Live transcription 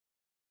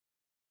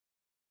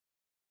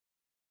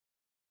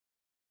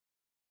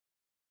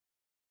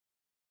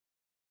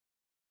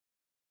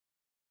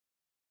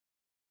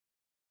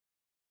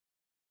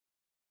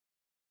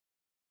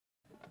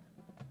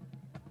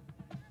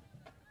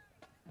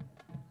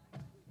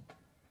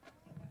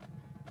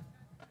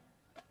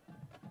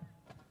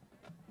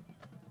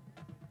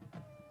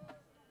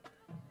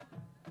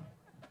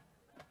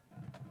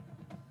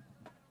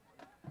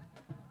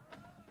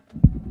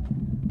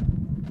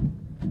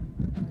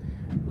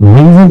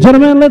and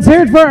gentlemen, let's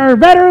hear it for our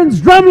veterans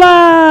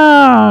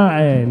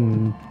drumline.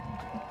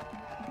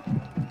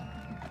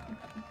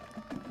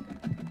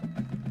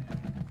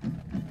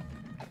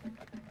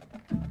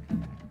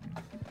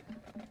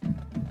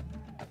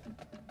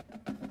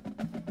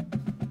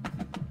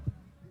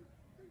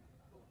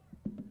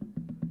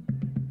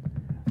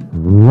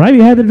 Right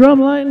behind the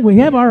drum line, we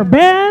have our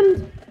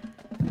band.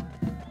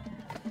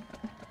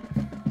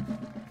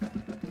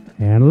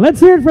 And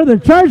let's hear it for the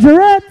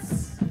Chargerettes.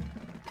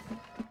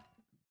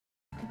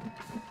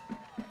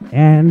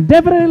 And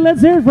definitely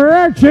let's hear it for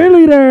our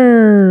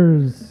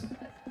cheerleaders.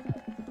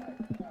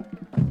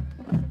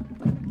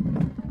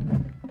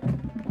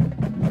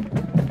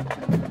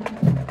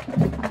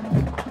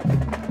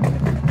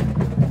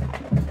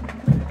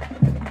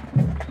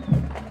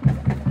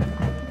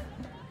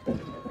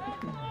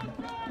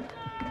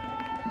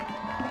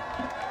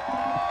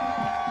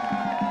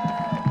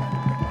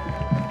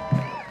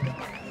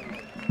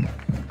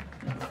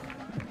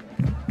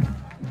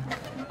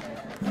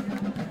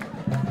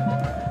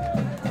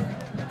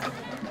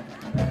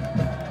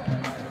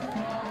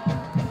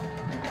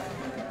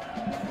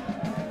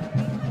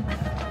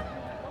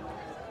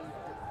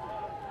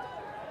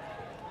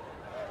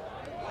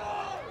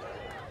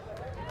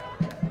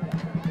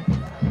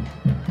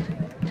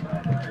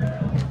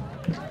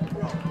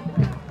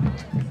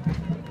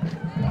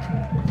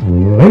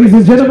 Ladies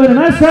and gentlemen, a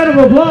nice round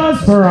of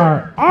applause for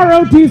our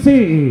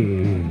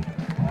ROTC.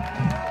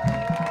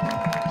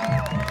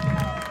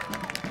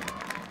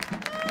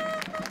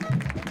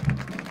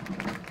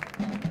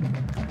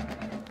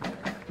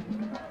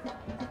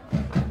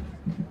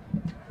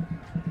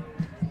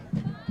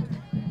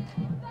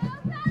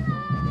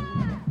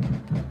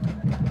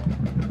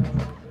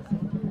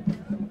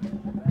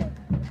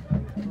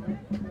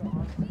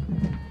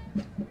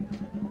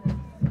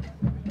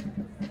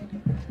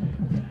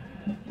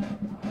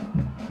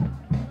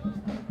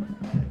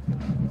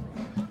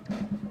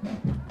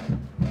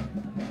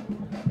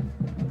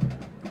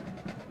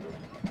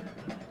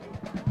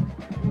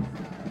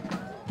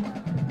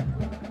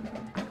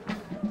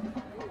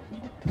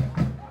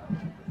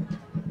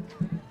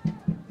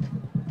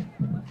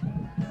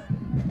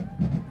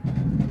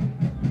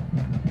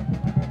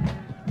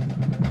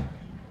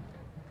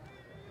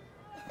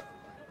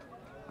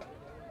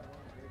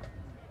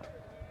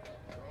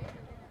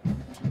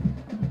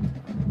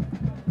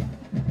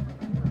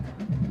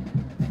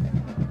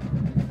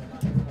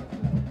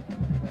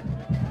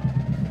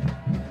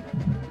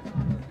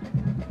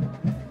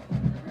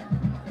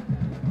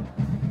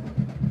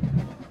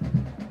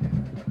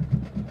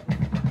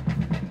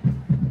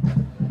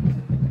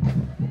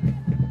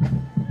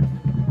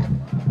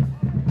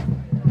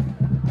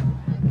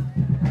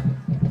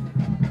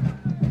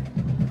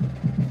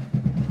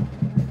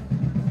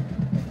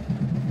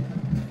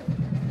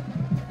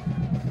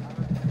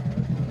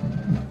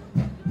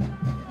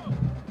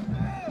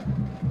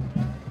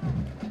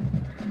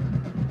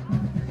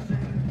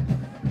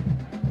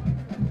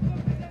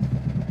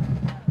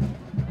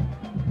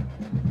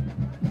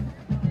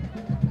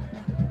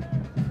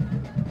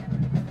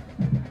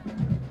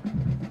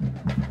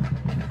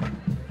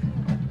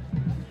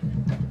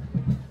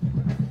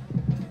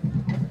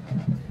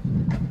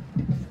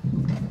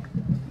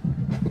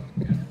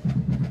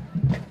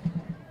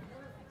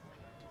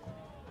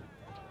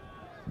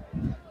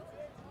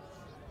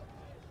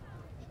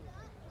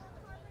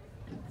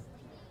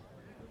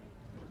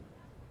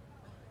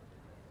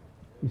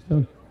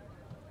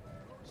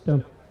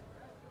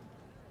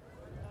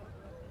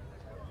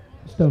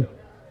 Stone.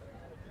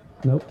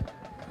 Nope.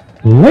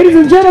 Ladies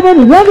and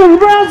gentlemen, welcome to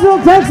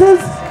Brownsville, Texas,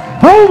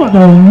 home of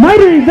the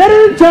mighty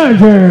veteran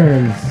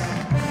Chargers.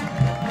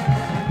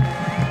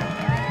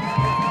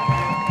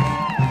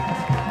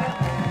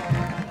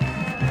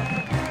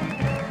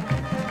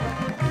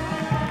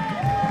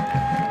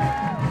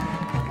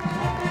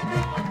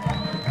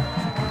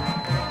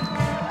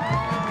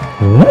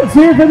 Let's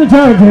hear it for the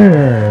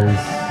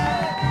Chargers.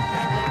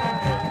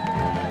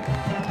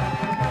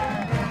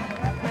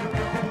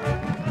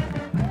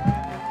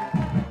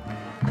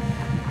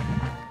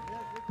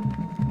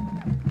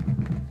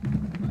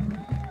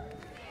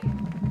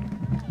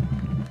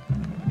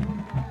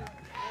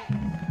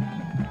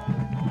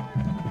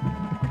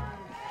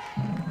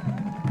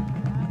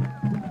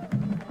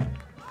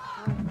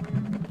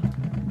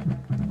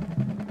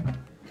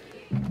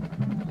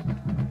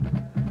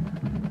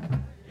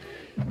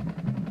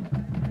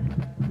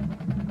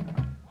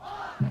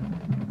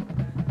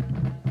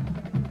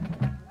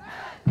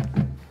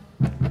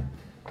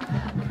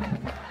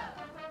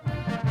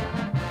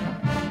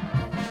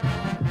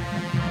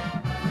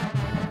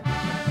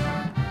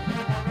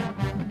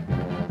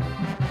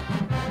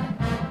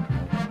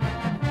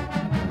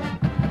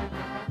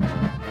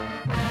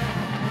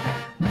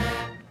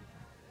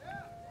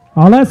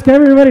 I'll ask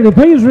everybody to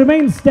please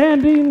remain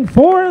standing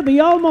for the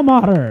alma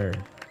mater.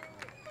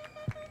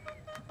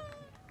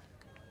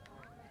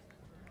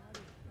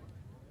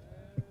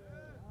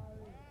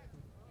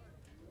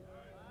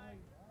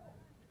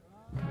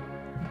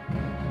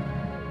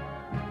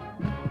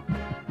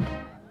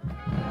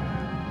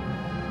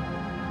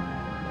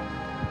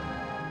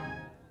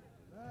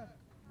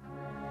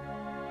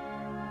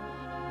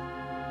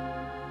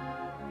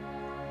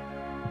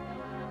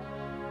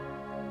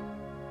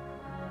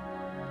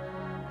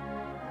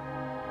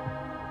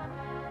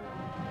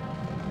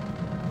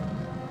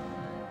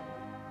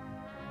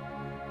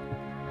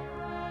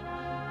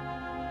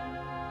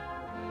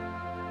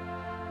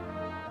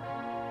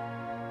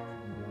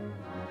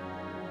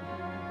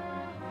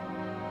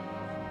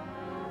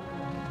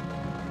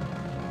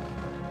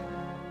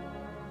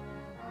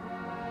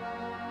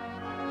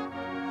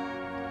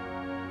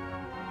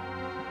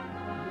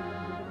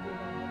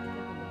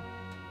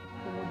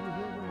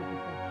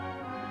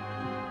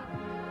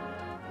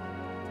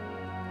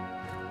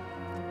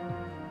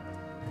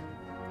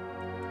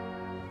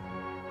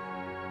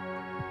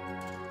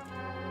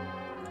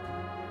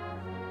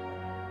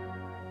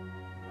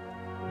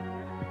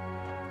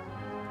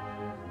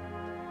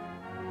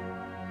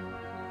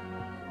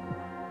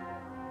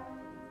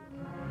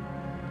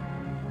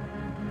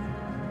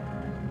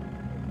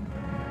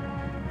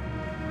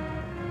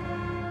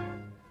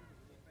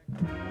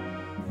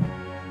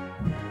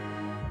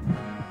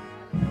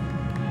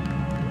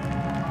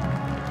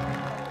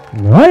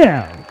 Oh,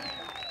 yeah.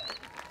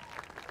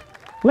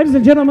 Ladies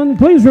and gentlemen,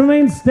 please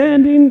remain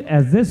standing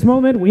as this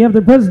moment we have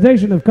the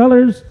presentation of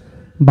colors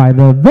by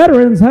the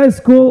Veterans High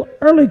School,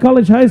 Early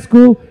College High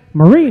School,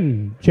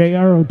 Marine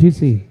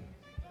JROTC.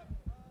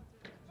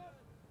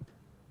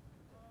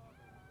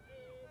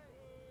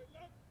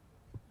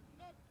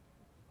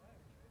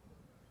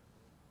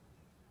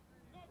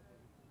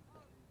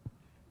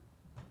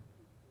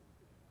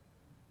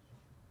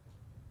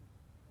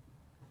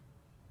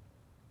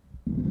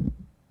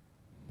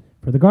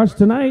 For the guards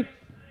tonight,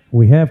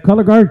 we have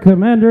Color Guard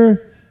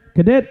Commander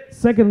Cadet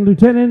Second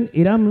Lieutenant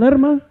Iram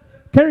Lerma,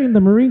 carrying the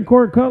Marine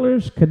Corps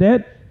colors,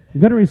 Cadet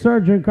Gunnery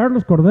Sergeant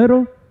Carlos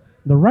Cordero,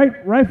 the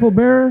right rifle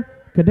bearer,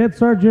 Cadet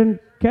Sergeant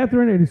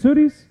Catherine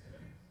Erisudis,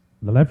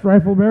 the left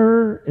rifle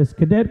bearer is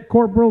Cadet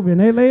Corporal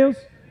Vinay Leos.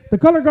 The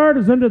color guard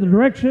is under the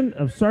direction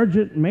of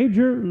Sergeant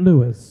Major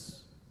Lewis.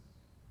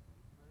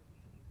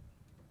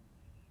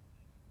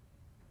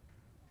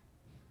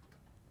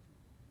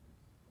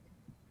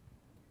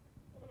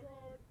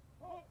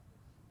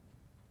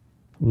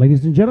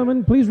 Ladies and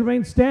gentlemen, please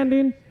remain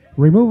standing.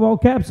 Remove all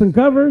caps and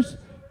covers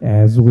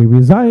as we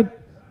recite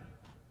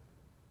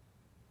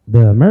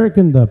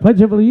the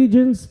Pledge of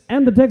Allegiance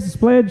and the Texas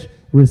Pledge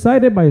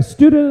recited by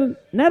student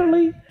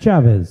Natalie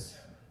Chavez.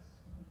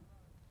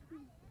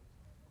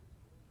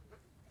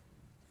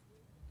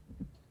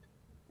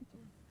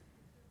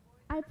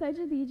 I pledge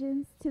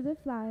allegiance to the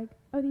flag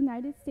of the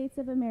United States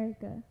of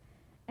America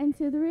and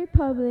to the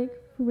republic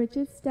for which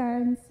it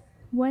stands,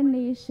 one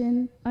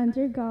nation,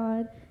 under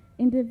God,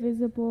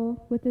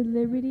 indivisible, with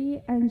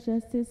liberty and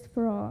justice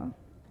for all.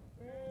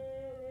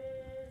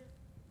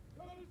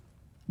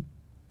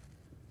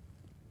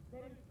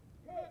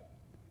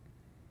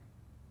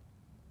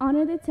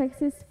 Honor the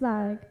Texas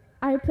flag.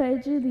 I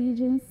pledge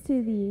allegiance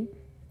to thee,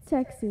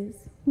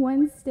 Texas,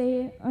 one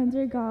state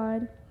under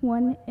God,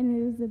 one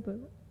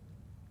indivisible.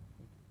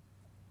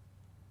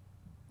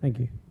 Thank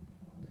you.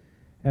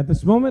 At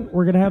this moment,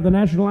 we're going to have the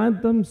national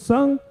anthem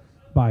sung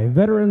by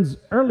Veterans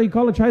Early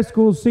College High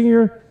School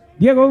senior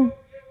Diego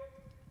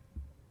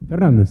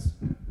Fernandez.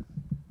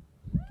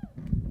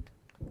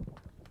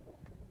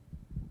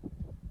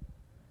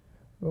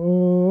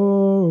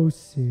 Oh,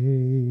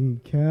 say,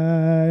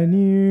 can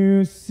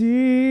you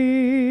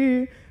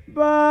see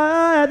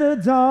by the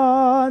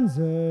dawn's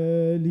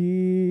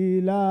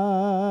early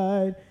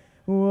light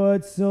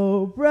what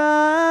so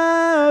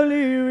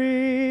proudly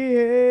we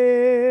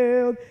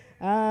hailed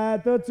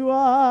at the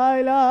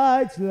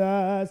twilight's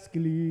last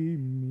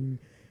gleaming,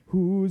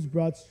 whose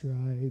broad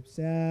stripes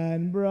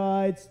and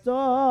bright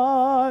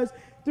stars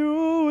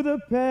through the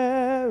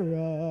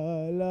perilous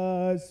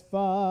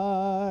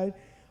fight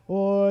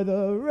o'er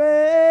the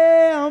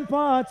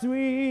ramparts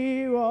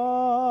we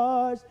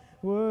watched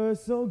were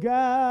so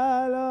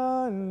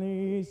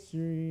gallantly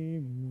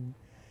streaming,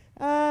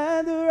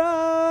 and the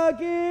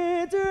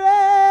rocket's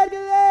red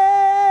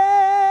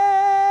glare,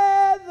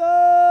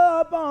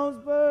 the bombs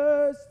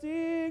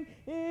bursting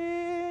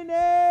in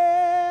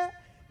air,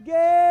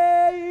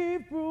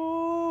 gave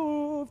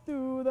proof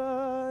through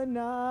the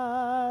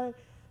night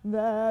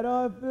that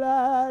our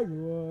flag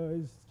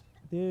was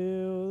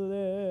still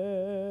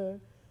there.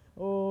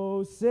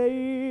 Oh,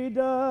 say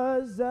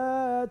does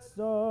that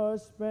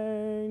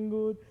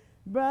star-spangled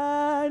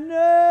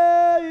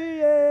banner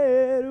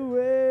yet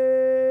wave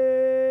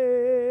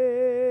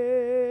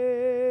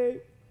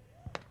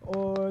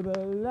o'er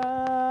the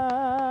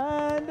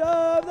land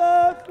of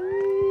the free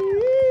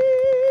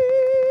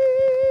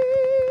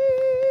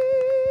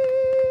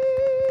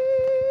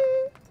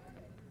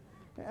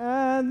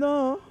and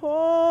the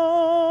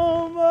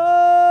home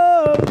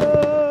of the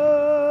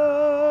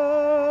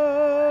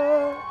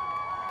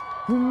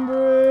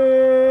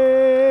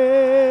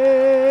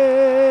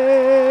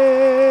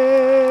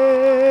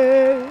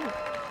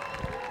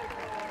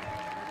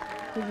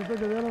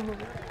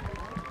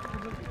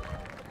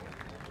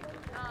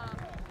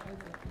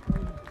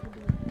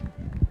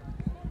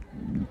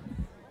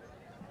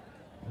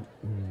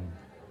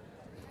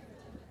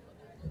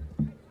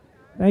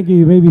Thank you.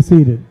 You may be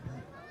seated.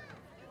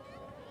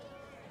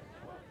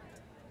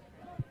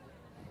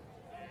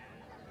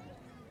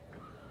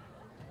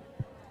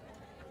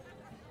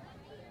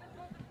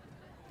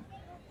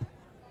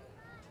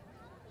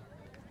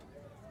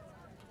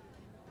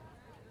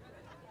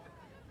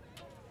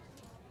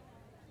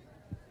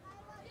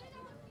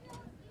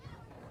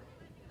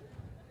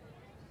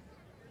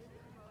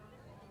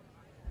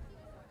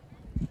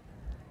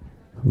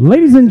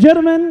 Ladies and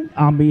gentlemen,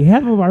 on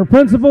behalf of our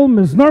principal,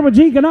 Ms. Norma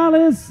G.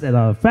 Canales, and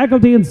the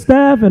faculty and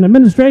staff and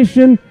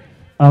administration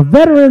of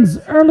Veterans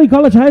Early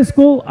College High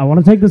School, I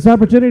want to take this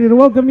opportunity to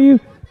welcome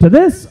you to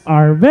this,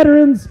 our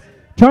Veterans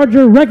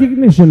Charger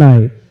Recognition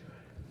Night.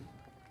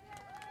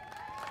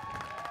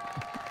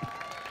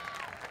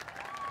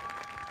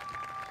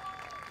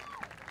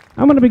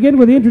 I'm going to begin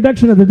with the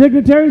introduction of the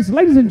dignitaries.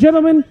 Ladies and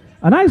gentlemen,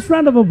 a nice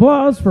round of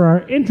applause for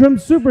our interim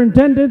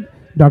superintendent,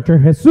 Dr.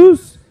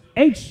 Jesus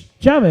H.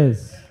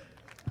 Chavez.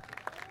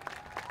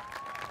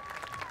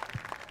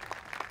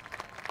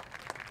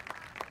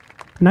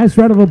 Nice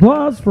round of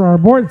applause for our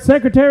board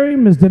secretary,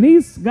 Ms.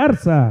 Denise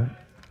Garza.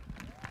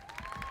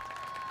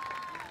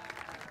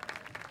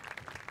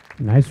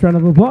 Nice round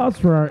of applause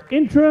for our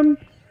interim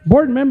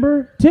board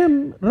member,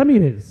 Tim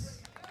Ramirez.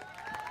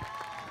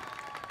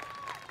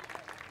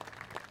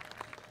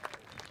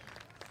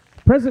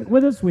 Present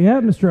with us, we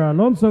have Mr.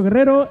 Alonso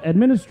Guerrero,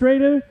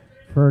 Administrator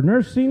for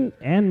Nursing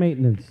and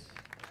Maintenance.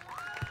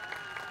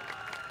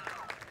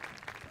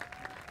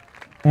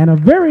 And a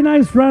very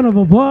nice round of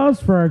applause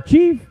for our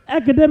Chief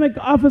Academic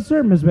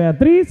Officer, Ms.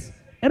 Beatriz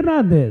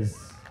Hernandez.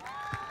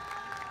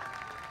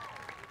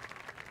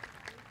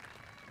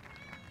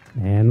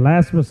 And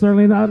last but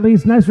certainly not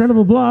least, nice round of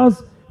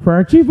applause for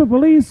our Chief of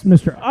Police,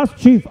 Mr.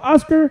 Chief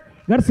Oscar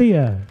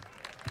Garcia.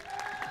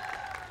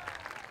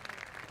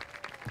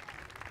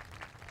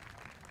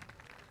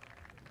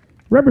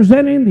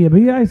 Representing the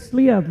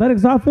BISD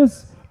Athletics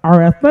Office,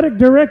 our Athletic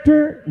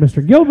Director,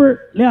 Mr.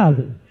 Gilbert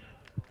Leal.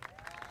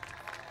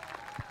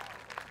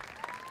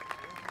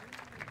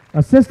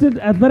 Assistant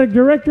Athletic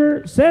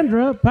Director,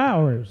 Sandra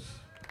Powers.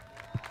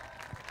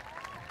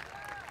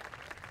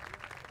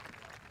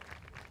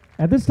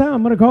 At this time,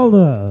 I'm going to call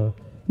the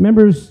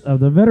members of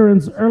the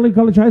Veterans Early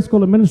College High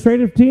School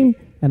Administrative Team,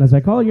 and as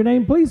I call your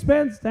name, please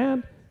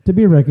stand to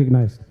be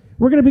recognized.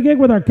 We're going to begin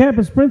with our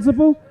campus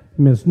principal,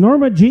 Ms.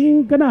 Norma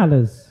Jean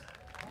Canales.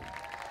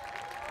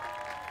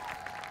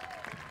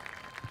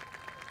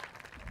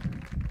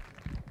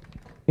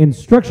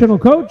 Instructional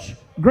coach,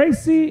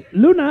 Gracie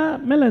Luna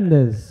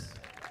Melendez.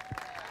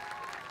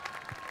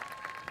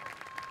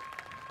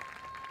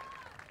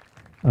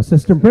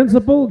 Assistant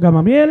principal,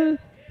 Gamamiel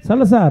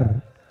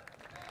Salazar.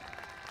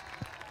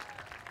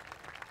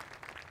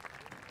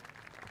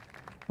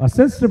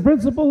 Assistant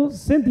principal,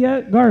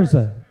 Cynthia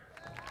Garza.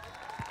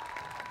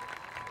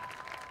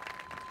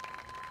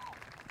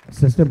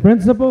 Assistant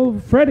principal,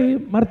 Freddie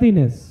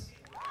Martinez.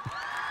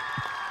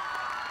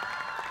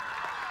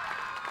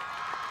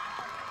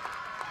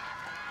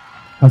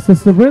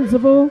 Assistant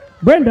principal,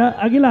 Brenda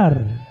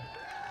Aguilar.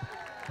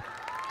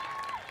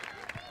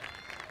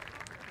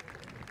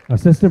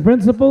 Assistant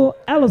principal,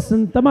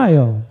 Allison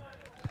Tamayo.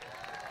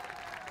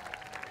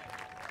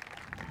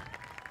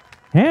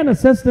 And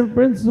assistant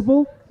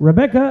principal,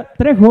 Rebecca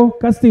Trejo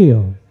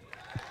Castillo.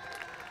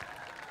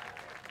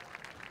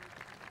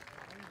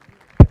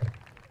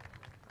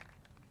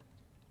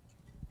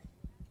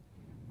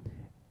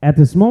 At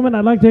this moment,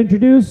 I'd like to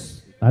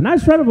introduce a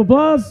nice round of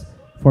applause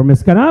for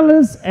Ms.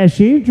 Canales as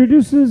she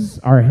introduces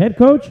our head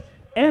coach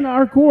and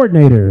our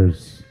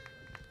coordinators.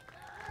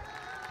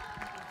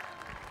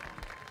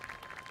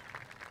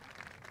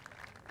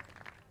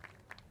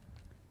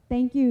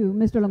 Thank you,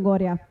 Mr.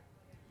 Longoria.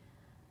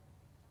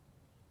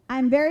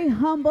 I'm very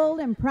humbled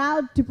and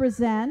proud to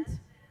present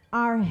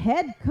our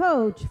head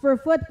coach for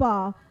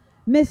football,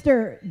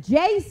 Mr.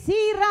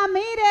 J.C.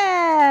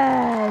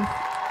 Ramirez.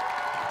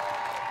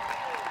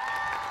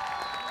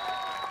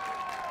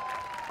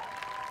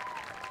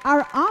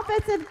 Our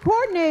offensive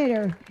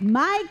coordinator,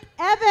 Mike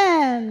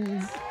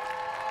Evans.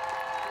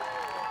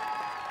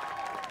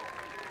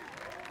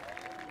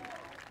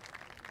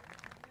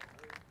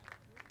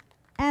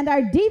 And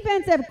our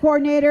defensive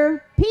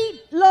coordinator,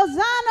 Pete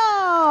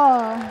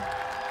Lozano.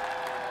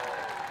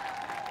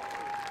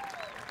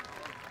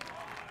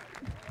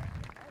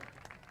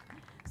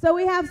 So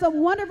we have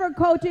some wonderful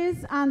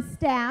coaches on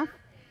staff,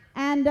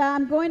 and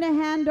I'm going to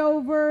hand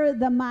over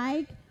the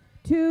mic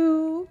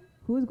to,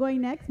 who's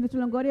going next? Mr.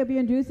 Longoria will be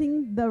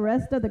introducing the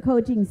rest of the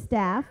coaching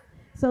staff.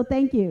 So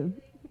thank you.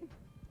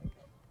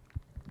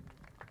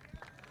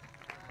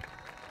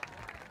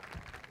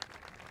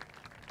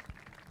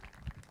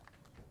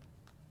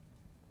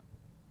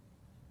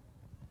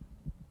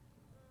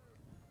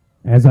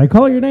 As I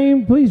call your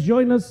name, please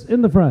join us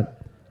in the front.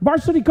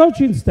 Varsity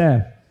coaching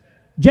staff,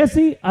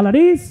 Jesse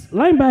Alariz,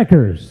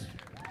 linebackers.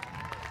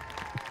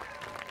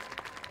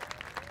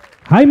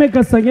 Jaime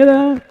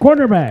Castañeda,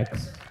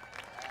 cornerbacks.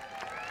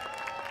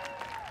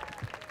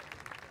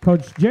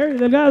 Coach Jerry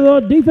Delgado,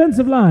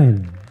 defensive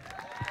line.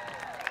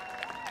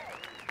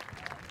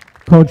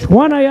 Coach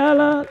Juan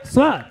Ayala,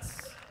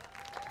 slots.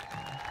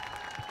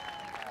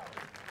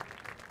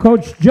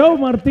 Coach Joe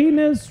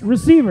Martinez,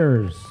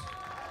 receivers.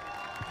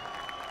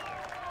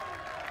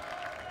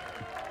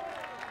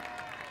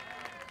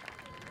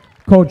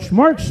 Coach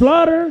Mark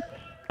Slaughter,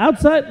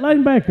 outside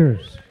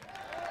linebackers.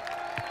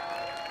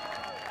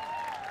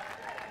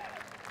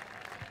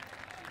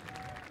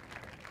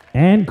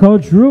 And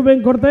Coach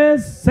Ruben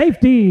Cortez,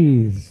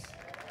 safeties.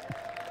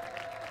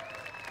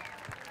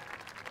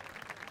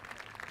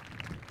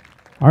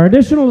 Our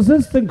additional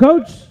assistant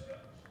coach,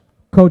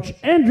 Coach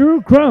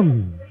Andrew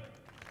Crum.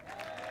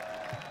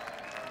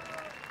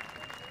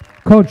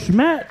 Coach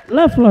Matt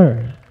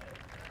Leffler.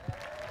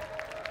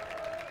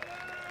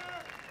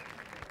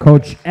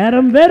 Coach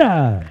Adam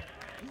Vera.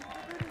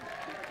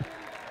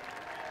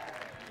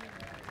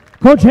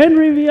 Coach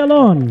Henry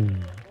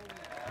Villalon.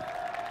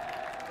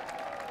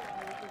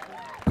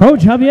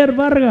 Coach Javier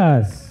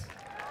Vargas.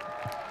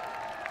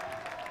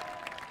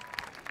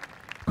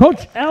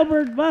 Coach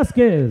Albert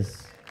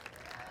Vasquez.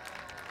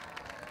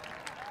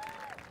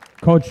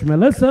 Coach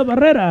Melissa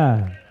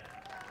Barrera.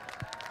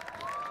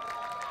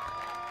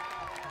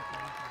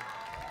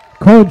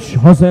 Coach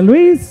Jose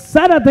Luis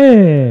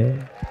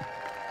Zarate.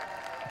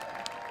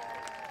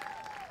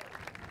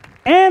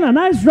 And a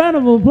nice round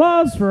of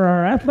applause for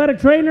our athletic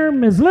trainer,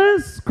 Ms.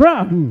 Liz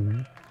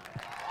Crum.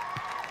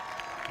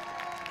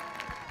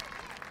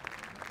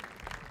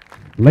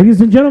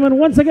 Ladies and gentlemen,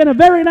 once again, a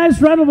very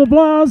nice round of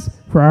applause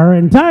for our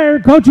entire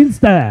coaching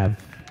staff.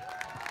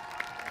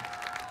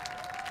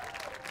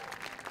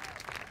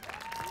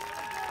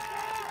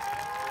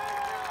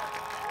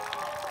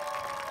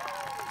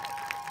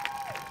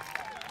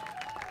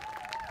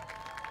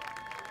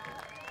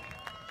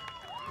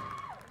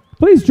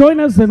 Please join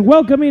us in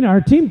welcoming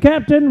our team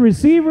captain,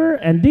 receiver,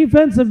 and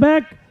defensive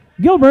back,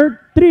 Gilbert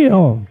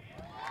Trillo.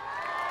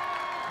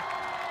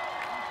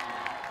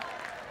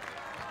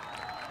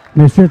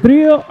 Mr.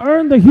 Trillo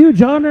earned the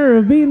huge honor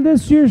of being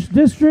this year's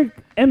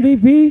district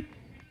MVP,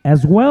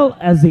 as well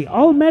as the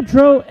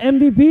All-Metro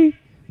MVP.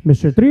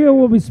 Mr. Trillo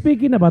will be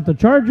speaking about the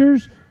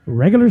Chargers'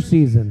 regular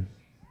season.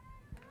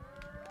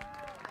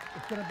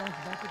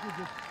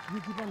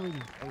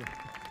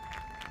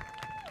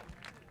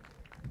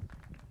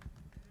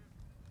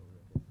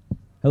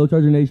 Hello,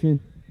 Charger Nation.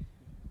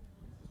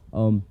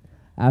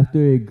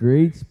 After a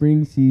great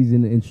spring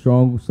season and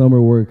strong summer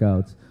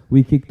workouts,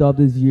 we kicked off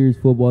this year's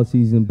football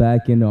season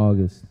back in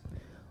August.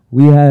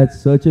 We had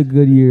such a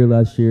good year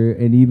last year,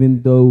 and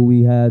even though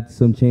we had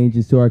some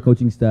changes to our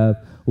coaching staff,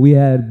 we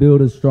had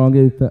built a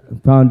stronger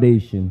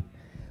foundation.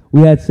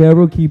 We had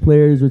several key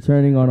players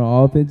returning on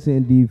offense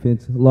and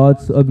defense,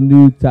 lots of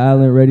new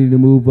talent ready to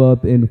move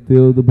up and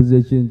fill the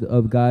positions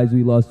of guys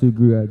we lost to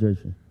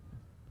graduation.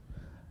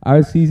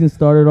 Our season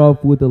started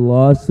off with a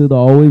loss to the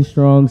always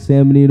strong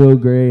San Benito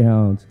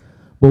Greyhounds,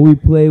 but we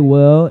played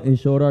well and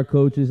showed our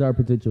coaches our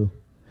potential.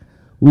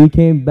 We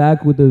came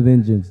back with a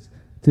vengeance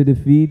to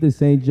defeat the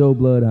St. Joe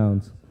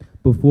Bloodhounds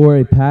before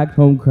a packed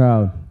home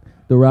crowd.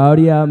 The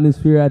rowdy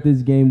atmosphere at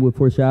this game would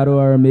foreshadow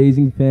our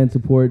amazing fan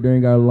support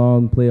during our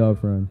long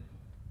playoff run.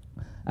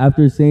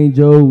 After St.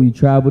 Joe, we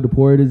traveled to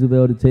Port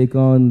Isabel to take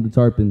on the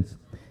Tarpons.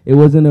 It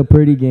wasn't a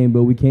pretty game,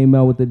 but we came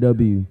out with a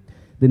W.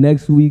 The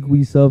next week,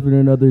 we suffered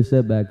another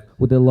setback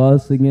with a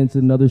loss against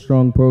another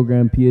strong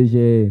program,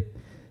 Piaget.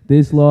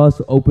 This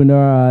loss opened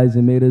our eyes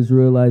and made us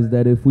realize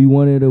that if we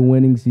wanted a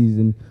winning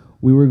season,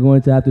 we were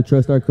going to have to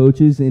trust our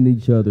coaches and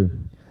each other.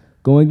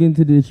 Going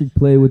into district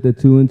play with a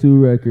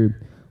 2-2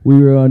 record, we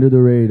were under the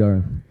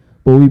radar,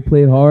 but we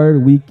played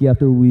hard week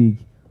after week.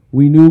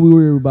 We knew we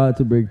were about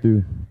to break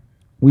through.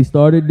 We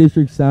started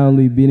district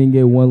soundly, beating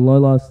a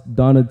one-loss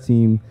Donna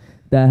team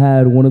that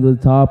had one of the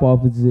top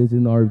offenses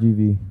in the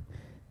RGV.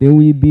 Then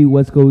we beat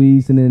Westco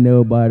East in a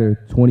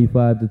nail-biter,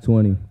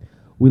 25-20.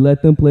 We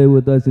let them play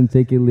with us and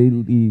take a late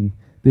lead.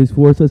 This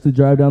forced us to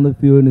drive down the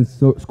field and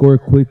score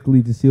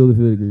quickly to seal the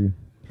victory.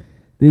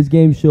 This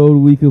game showed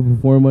we could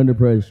perform under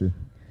pressure.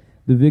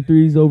 The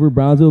victories over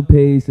Brownsville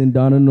Pace and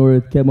Donna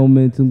North kept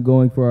momentum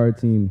going for our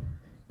team.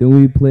 Then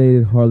we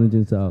played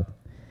Harlingen South.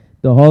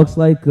 The Hawks,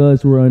 like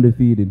us, were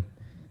undefeated.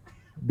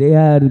 They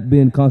had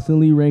been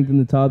constantly ranked in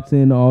the top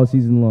 10 all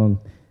season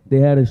long. They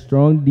had a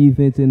strong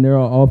defense, and their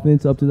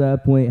offense up to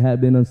that point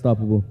had been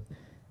unstoppable.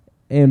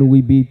 And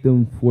we beat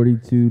them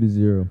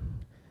 42-0.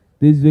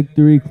 This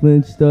victory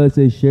clinched us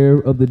a share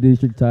of the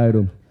district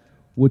title,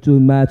 which will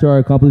match our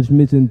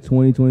accomplishments in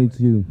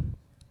 2022.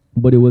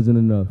 But it wasn't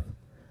enough.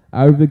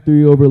 Our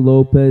victory over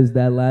Lopez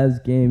that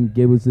last game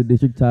gave us the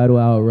district title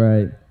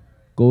outright.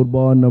 Gold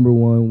ball number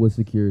 1 was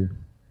secured.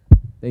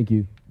 Thank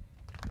you.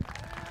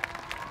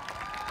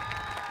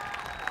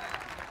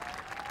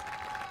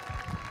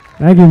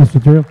 Thank you, Mr.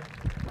 Trillo.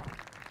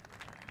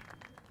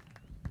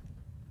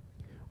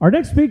 Our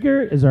next speaker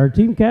is our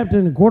team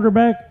captain and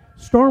quarterback,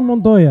 Storm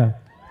Montoya.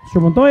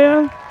 Mr.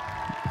 Montoya.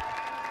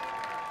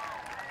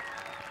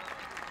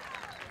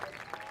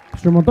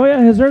 Mr. Montoya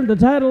has earned the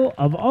title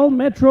of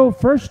All-Metro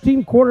First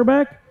Team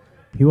Quarterback.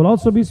 He will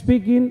also be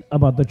speaking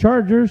about the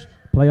Chargers'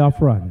 playoff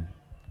run.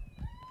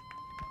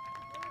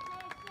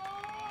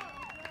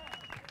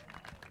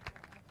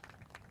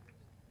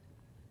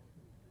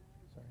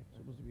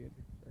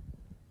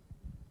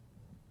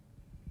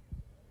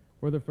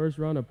 For the first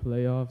round of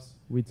playoffs,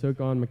 we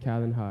took on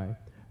McAllen High,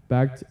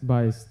 backed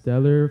by a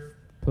stellar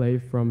play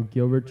from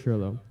Gilbert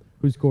Trillo,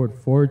 who scored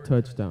 4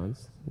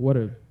 touchdowns. What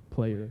a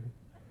player.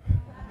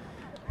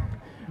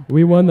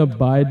 We won the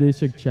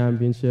bi-district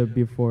championship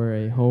before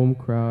a home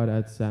crowd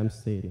at Sam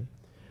Stadium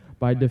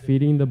by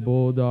defeating the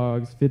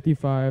Bulldogs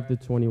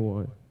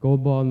 55-21,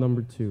 gold ball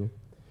number 2.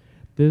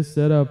 This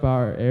set up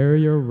our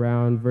area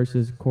round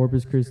versus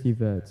Corpus Christi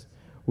Vets.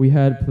 We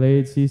had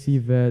played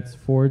CC Vets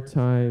 4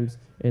 times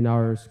in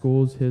our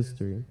school's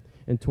history,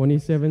 in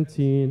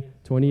 2017,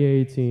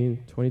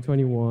 2018,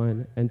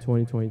 2021, and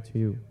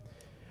 2022.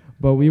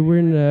 But we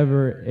were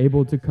never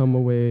able to come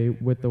away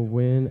with a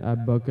win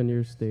at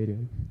Buccaneer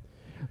Stadium.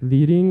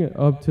 Leading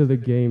up to the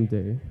game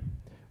day,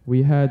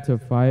 we had to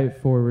fight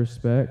for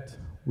respect.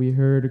 We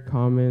heard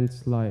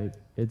comments like,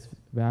 "It's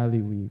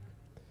Valley Week."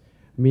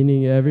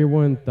 meaning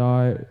everyone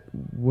thought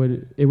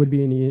it would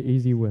be an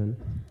easy win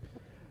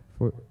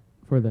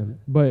for them.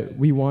 But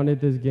we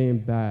wanted this game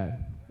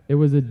bad. It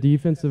was a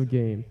defensive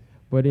game,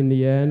 but in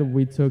the end,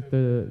 we took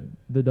the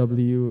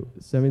W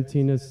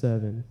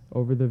 17-7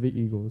 over the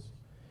Eagles,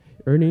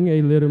 earning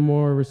a little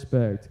more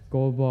respect.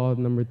 Gold ball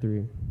number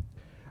 3.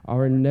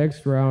 Our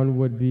next round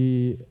would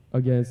be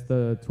against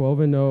the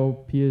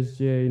 12-0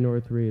 PSGA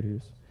North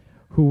Raiders,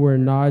 who were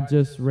not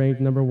just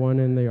ranked number 1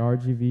 in the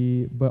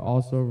RGV, but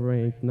also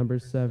ranked number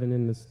 7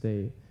 in the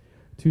state.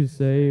 To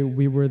say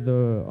we were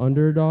the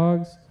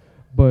underdogs,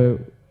 but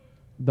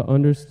the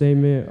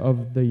understatement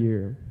of the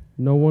year.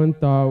 No one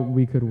thought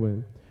we could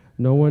win.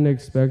 No one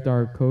expected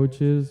our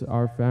coaches,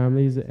 our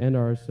families, and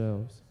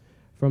ourselves.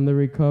 From the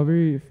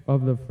recovery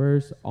of the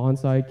first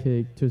onside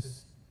kick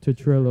to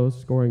Trillo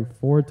scoring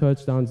 4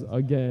 touchdowns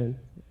again.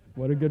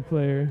 What a good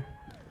player.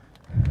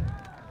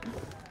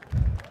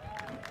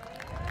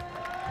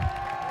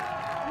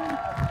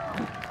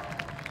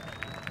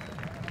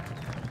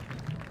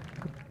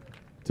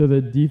 To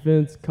the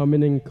defense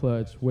coming in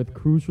clutch with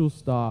crucial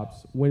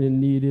stops when it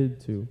needed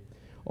to.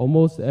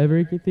 Almost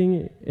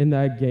everything in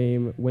that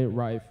game went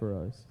right for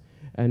us.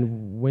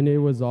 And when it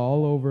was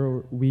all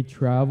over, we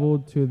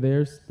traveled to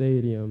their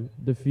stadium,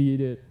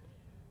 defeated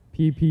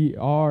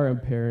PPR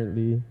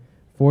apparently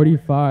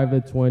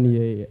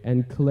 45-28,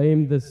 and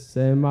claimed the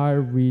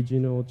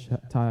semi-regional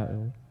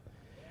title.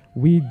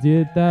 We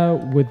did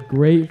that with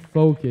great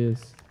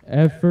focus,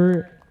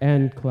 effort,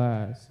 and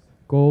class.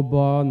 Gold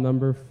ball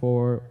number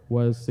 4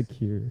 was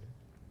secured.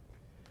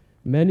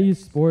 Many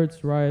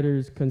sports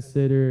writers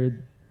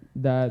considered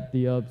that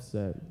the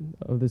upset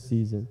of the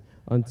season,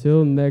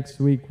 until next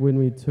week when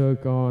we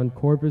took on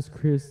Corpus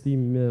Christi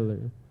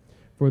Miller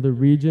for the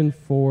Region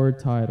 4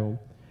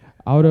 title.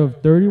 Out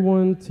of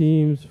 31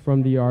 teams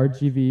from the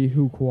RGV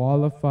who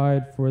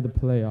qualified for the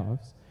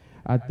playoffs,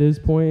 at this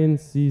point in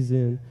the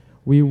season,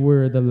 we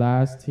were the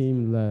last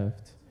team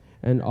left,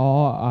 and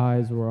all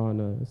eyes were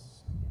on us.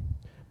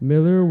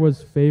 Miller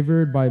was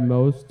favored by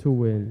most to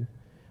win,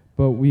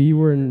 but we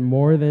were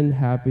more than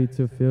happy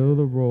to fill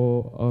the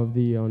role of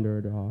the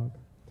underdog.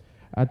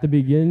 At the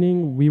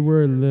beginning, we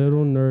were a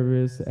little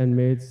nervous and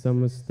made some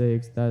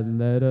mistakes that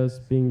led us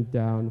being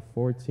down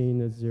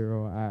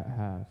 14-0 at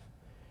half.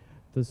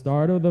 The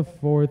start of the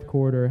fourth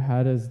quarter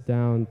had us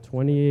down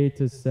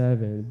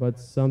 28-7, but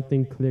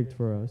something clicked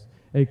for us.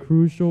 A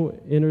crucial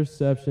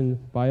interception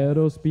by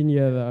Eros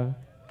Pineda.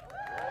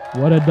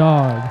 What a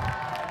dog.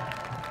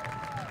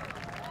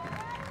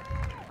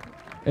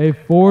 A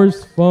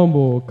forced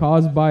fumble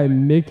caused by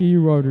Mickey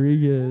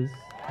Rodriguez.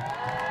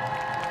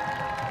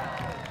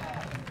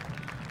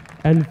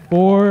 And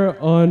 4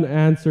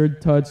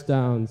 unanswered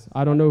touchdowns.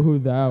 I don't know who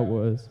that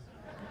was.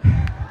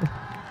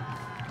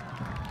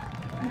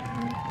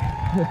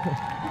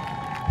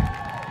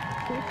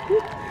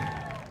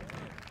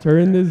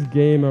 Turn this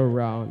game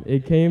around.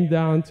 It came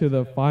down to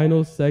the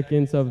final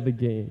seconds of the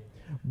game.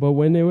 But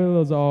when it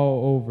was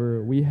all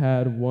over, we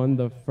had won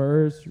the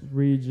first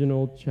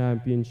regional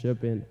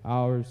championship in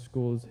our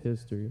school's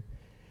history,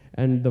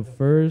 and the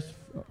first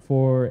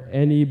for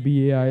any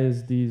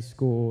BISD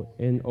school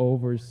in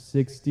over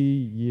 60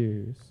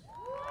 years.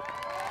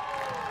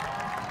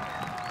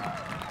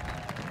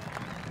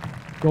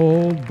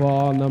 Gold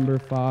ball number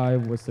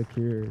 5 was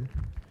secured.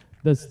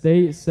 The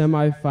state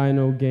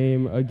semifinal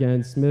game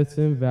against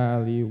Smithson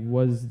Valley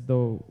was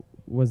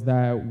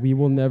that we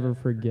will never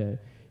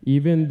forget.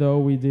 Even though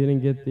we didn't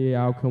get the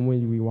outcome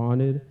we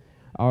wanted,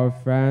 our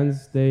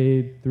fans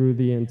stayed through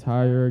the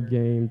entire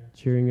game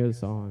cheering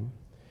us on.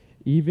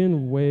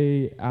 Even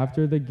way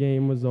after the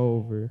game was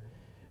over,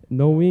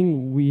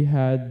 knowing we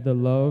had the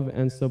love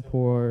and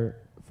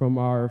support from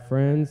our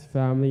friends,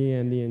 family,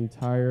 and the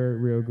entire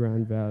Rio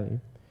Grande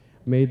Valley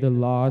made the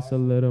loss a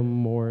little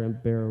more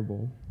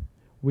unbearable.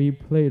 We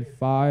played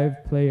 5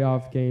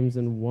 playoff games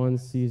in one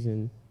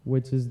season,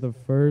 which is the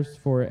first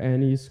for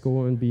any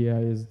school in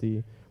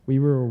BISD. We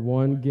were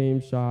 1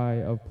 game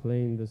shy of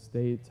playing the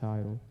state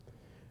title,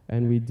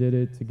 and we did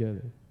it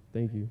together.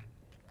 Thank you.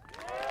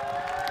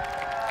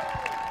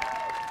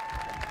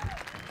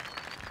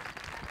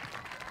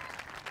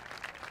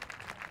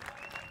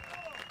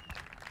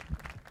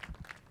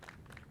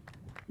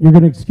 You're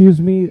going to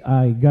excuse me,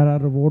 I got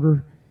out of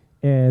order,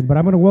 but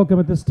I'm going to welcome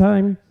at this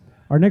time.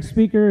 Our next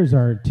speaker is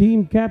our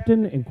team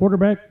captain and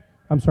quarterback.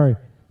 I'm sorry,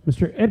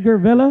 Mr. Edgar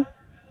Vela,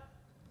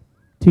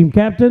 team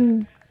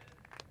captain.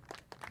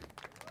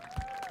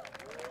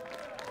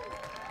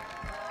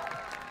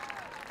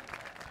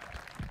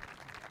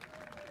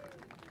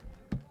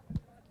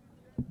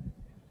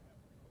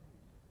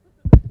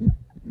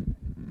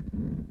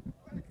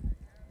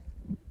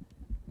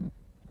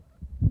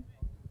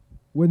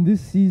 When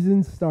this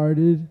season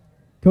started,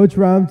 Coach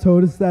Ram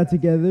told us that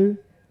together,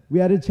 we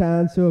had a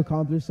chance to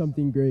accomplish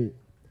something great.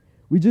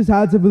 We just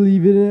had to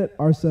believe in it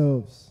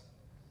ourselves.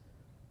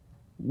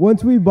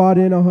 Once we bought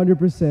in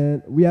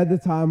 100%, we had the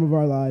time of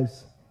our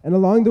lives. And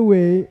along the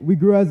way, we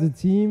grew as a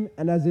team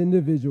and as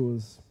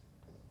individuals.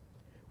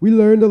 We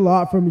learned a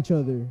lot from each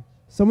other,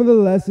 Some of the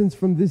lessons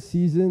from this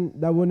season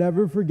that we'll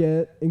never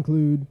forget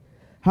include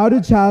how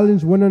to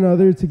challenge one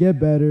another to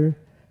get better,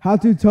 how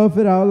to tough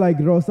it out like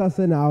Rosas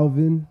and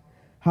Alvin,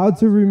 how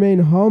to remain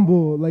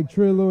humble like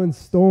Trillo and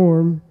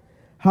Storm,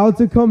 how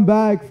to come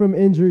back from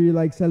injury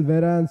like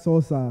Selvera and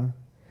Sosa,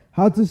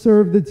 how to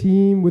serve the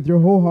team with your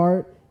whole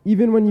heart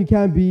even when you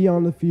can't be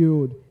on the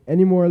field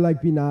anymore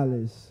like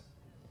Pinales.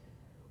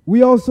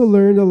 We also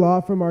learned a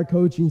lot from our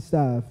coaching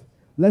staff,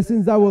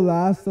 lessons that will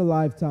last a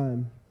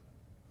lifetime.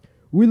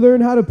 We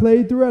learned how to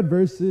play through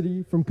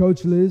adversity from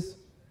Coach Liz.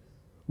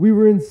 We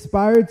were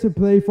inspired to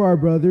play for our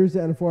brothers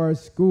and for our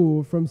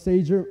school from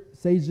Sergeant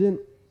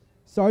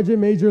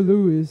Major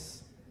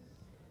Lewis.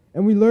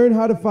 And we learned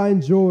how to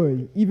find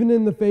joy, even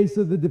in the face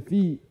of the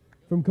defeat,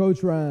 from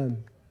Coach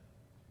Ram.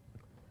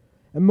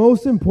 And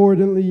most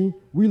importantly,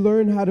 we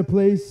learned how to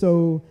play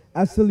so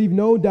as to leave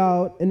no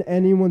doubt in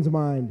anyone's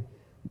mind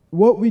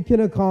what we can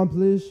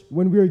accomplish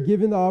when we are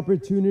given the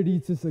opportunity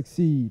to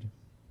succeed.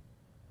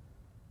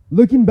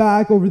 Looking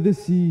back over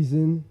this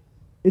season,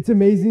 it's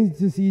amazing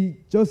to see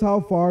just how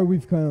far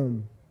we've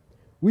come.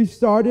 We've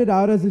started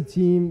out as a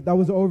team that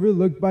was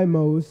overlooked by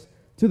most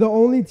to the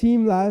only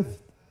team left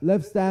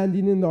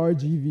standing in the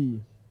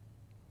RGV.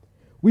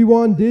 We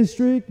won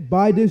district,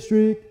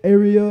 by-district,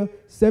 area,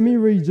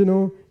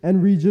 semi-regional,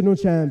 and regional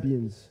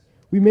champions.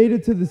 We made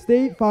it to the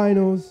state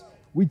finals.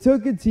 We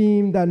took a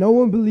team that no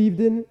one believed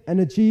in and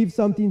achieved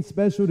something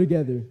special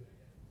together.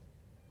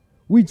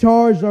 We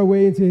charged our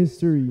way into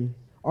history.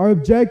 Our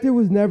objective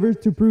was never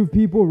to prove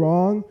people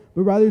wrong,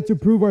 but rather to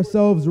prove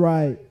ourselves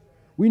right.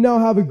 We now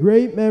have a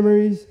great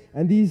memories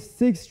and these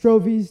 6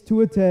 trophies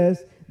to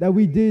attest that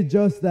we did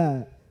just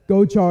that.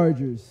 Go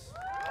Chargers.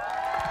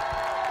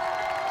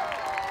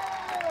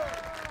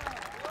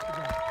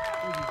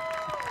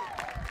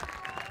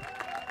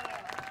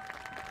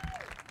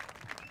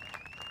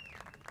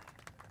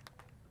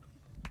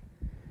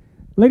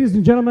 Ladies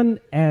and gentlemen,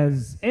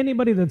 as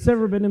anybody that's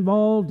ever been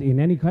involved in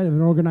any kind of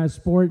an organized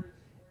sport,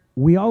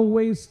 we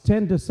always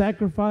tend to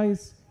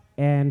sacrifice,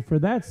 and for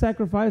that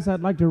sacrifice, I'd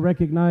like to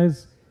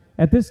recognize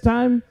at this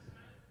time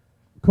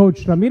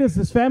Coach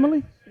Ramirez's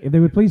family, if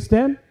they would please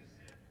stand.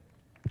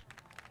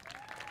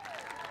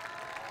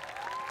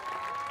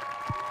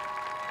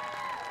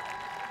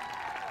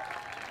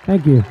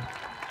 Thank you.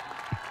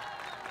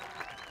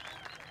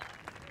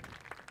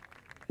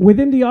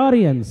 Within the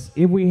audience,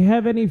 if we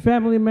have any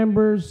family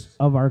members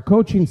of our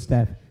coaching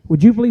staff,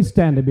 would you please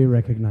stand to be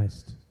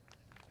recognized?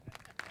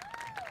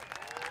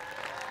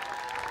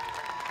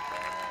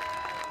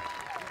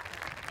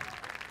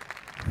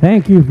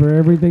 Thank you for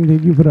everything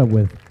that you put up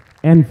with.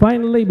 And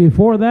finally,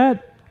 before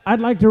that, I'd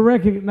like to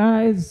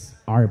recognize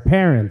our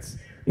parents.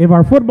 If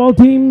our football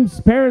team's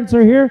parents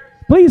are here,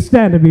 please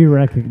stand to be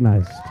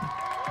recognized.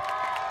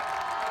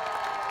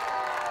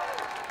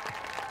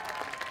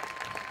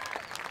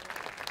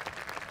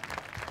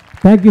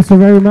 Thank you so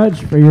very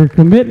much for your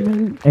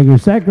commitment and your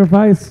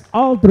sacrifice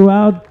all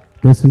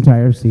throughout this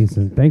entire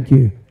season. Thank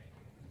you.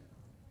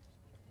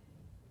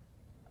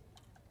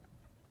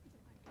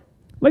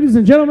 Ladies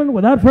and gentlemen,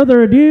 without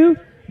further ado,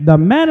 the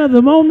man of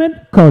the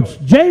moment, Coach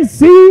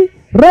J.C.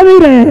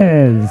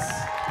 Ramirez.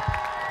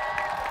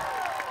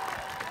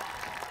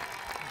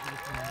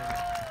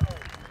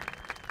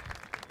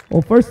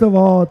 Well, first of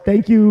all,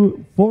 thank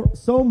you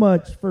so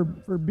much for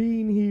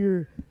being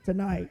here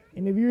tonight.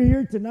 And if you're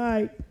here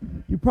tonight,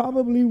 you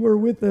probably were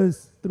with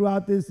us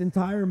throughout this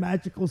entire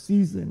magical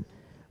season.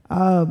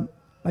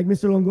 Like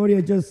Mr.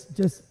 Longoria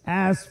just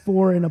asked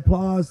for an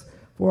applause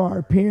for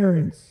our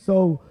parents.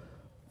 So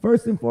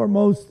first and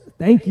foremost,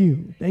 thank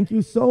you. Thank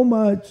you so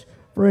much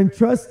for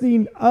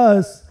entrusting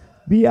us,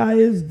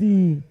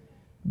 BISD,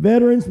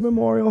 Veterans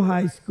Memorial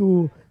High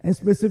School, and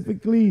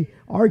specifically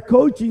our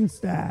coaching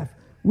staff,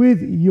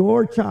 with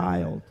your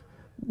child.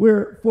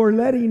 For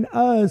letting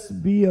us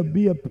be a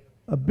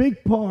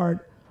big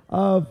part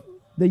of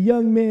the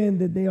young men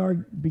that they are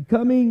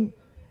becoming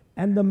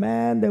and the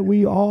man that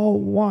we all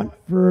want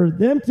for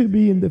them to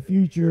be in the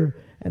future,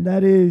 and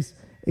that is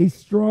a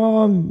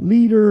strong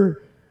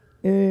leader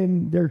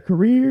in their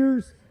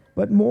careers,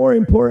 but more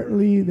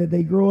importantly, that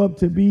they grow up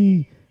to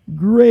be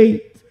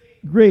great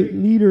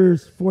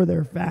leaders for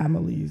their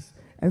families.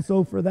 And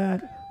so for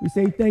that, we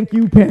say thank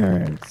you,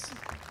 parents.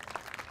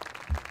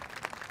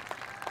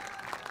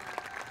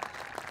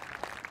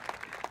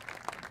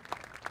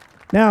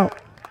 Now,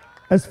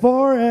 as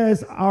far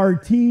as our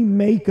team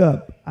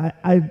makeup,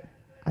 I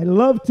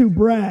love to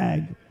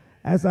brag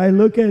as I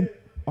look at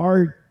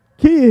our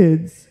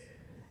kids,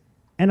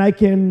 and I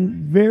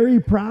can very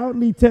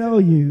proudly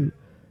tell you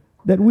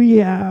that we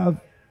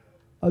have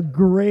a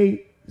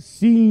great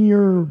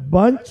senior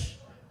bunch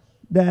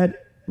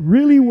that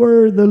really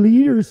were the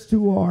leaders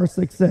to our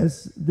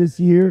success this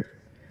year.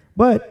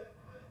 But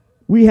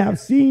we have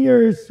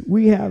seniors,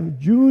 we have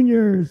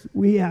juniors,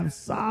 we have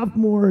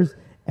sophomores,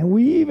 and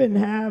we even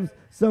have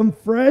some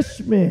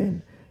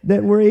freshmen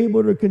that were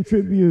able to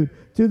contribute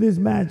to this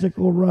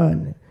magical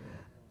run.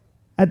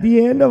 At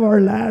the end of our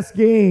last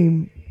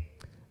game,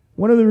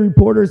 one of the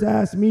reporters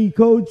asked me,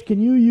 "Coach,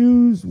 can you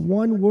use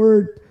one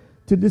word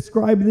to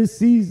describe this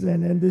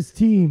season and this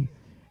team.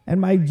 And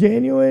my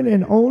genuine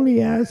and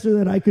only answer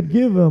that I could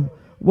give them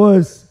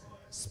was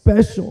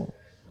special.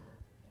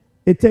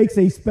 It takes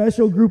a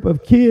special group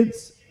of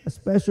kids, a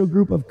special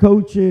group of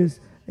coaches,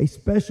 a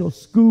special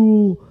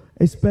school,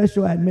 a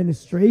special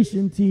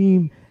administration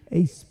team,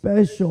 a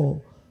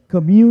special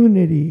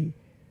community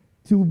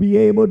to be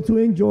able to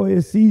enjoy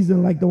a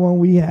season like the one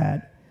we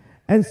had.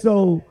 And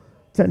so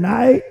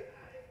tonight,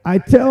 I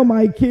tell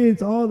my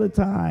kids all the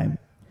time,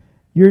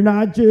 you're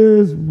not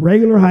just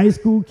regular high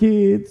school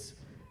kids,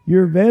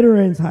 you're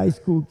veterans high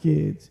school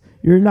kids.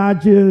 You're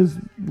not just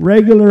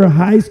regular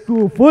high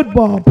school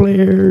football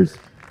players,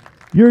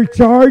 you're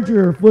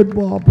Charger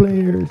football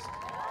players.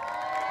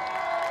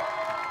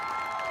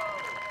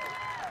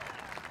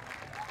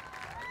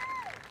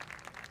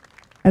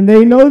 And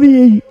they know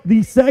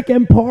the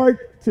second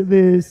part to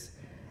this,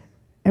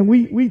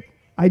 and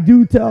I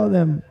do tell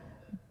them,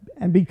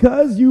 and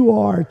because you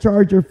are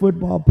Charger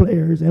football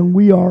players, and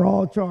we are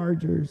all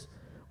Chargers,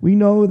 we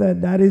know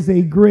that that is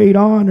a great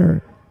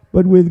honor,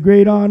 but with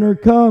great honor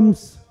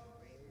comes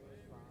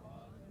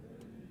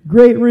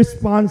great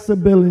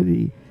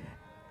responsibility.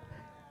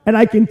 And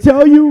I can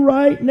tell you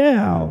right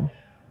now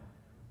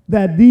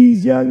that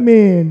these young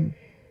men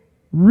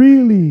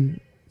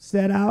really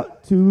set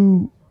out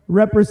to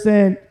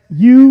represent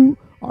you,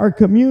 our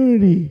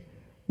community,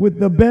 with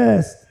the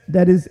best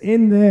that is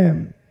in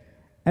them.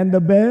 And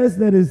the best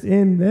that is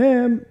in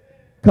them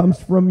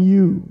comes from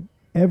you.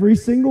 Every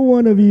single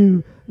one of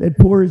you that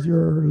pours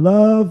your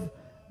love,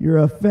 your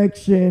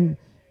affection,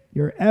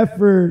 your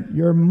effort,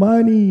 your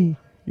money,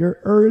 your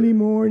early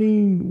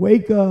morning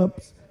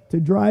wake-ups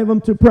to drive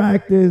them to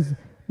practice,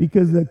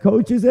 because the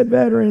coaches at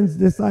Veterans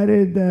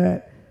decided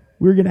that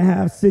we're going to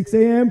have 6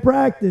 a.m.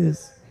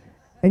 practice,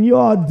 and you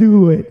all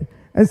do it.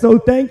 And so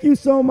thank you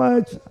so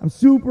much. I'm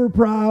super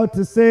proud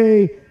to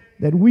say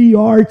that we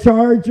are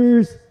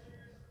Chargers.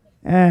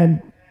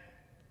 And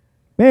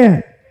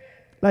man,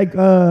 like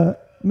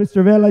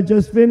Mr. Vela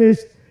just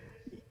finished,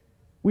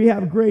 we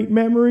have great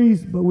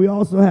memories, but we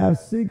also have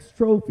 6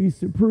 trophies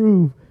to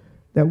prove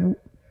that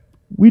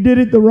we did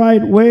it the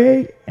right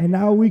way, and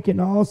now we can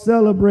all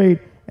celebrate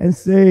and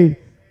say,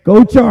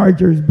 go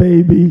Chargers,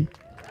 baby.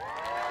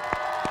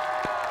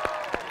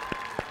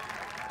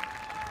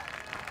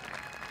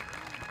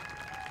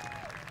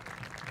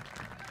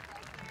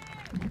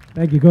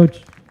 Thank you,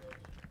 Coach.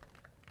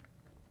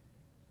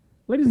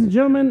 Ladies and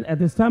gentlemen, at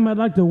this time I'd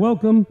like to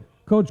welcome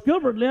Coach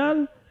Gilbert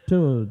Leal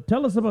to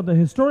tell us about the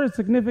historic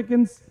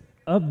significance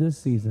of this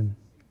season.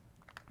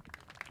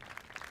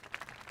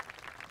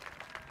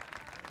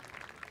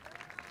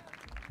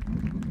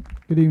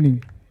 Good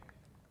evening.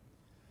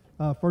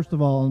 First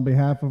of all, on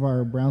behalf of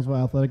our Brownsville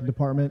Athletic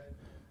Department,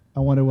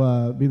 I want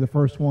to be the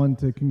first one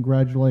to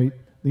congratulate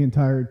the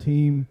entire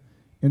team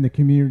and the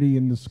community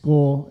and the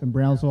school and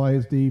Brownsville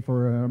ISD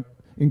for an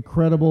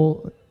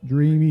incredible,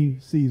 dreamy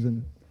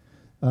season.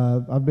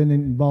 I've been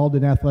involved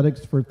in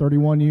athletics for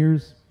 31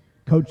 years,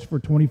 coached for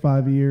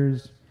 25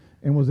 years,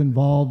 and was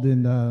involved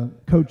in,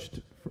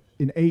 coached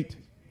in 8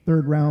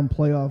 third-round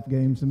playoff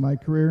games in my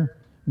career.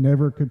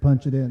 Never could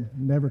punch it in,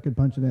 never could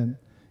punch it in.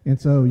 And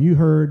so you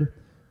heard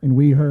and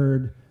we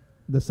heard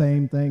the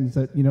same things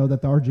that, you know,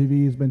 that the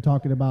RGV has been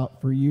talking about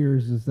for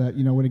years, is that,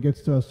 you know, when it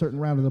gets to a certain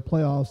round of the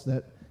playoffs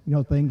that, you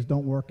know, things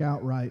don't work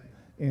out right.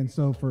 And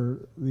so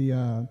for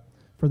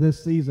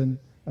this season,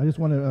 I just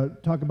want to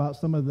talk about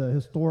some of the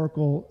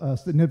historical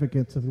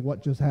significance of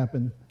what just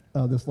happened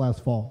this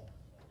last fall.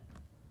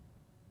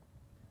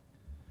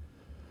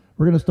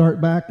 We're going to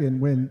start back in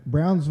when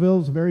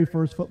Brownsville's very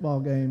first football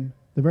game,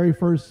 the very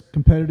first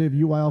competitive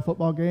UIL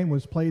football game,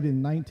 was played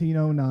in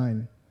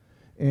 1909.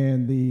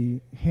 And the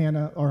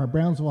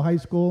Brownsville High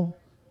School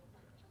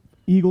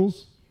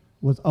Eagles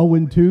was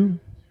 0-2.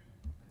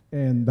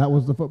 And that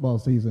was the football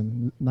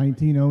season,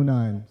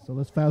 1909. So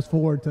let's fast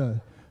forward to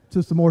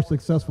some more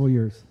successful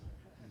years.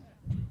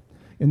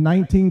 In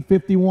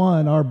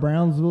 1951, our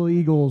Brownsville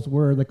Eagles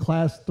were the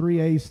Class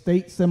 3A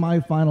state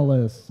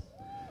semifinalists.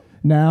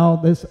 Now,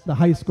 the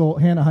high school,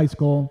 Hanna High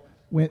School,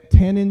 went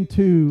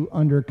 10-2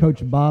 under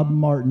Coach Bob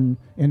Martin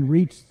and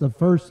reached the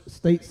first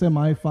state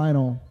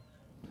semifinal.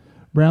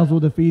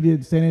 Brownsville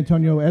defeated San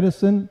Antonio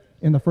Edison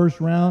in the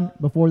first round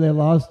before they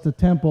lost to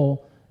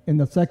Temple in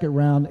the second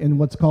round in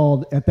what's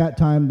called, at that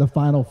time, the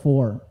Final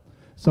Four.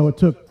 So it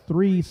took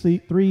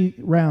three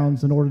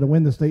rounds in order to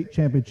win the state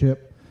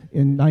championship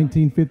in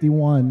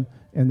 1951,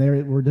 and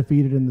they were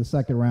defeated in the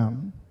second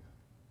round.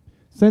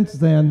 Since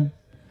then,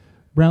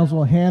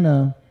 Brownsville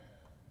Hanna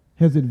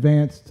has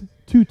advanced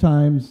 2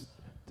 times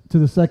to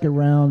the second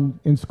round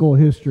in school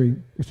history.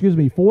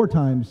 4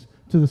 times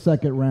to the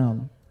second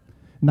round.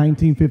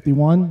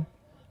 1951,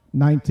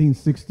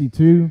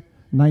 1962,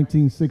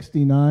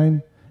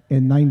 1969,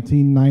 and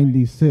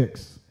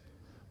 1996.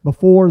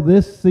 Before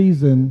this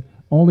season,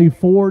 only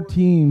 4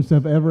 teams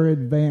have ever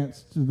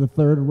advanced to the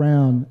third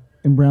round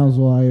in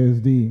Brownsville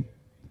ISD.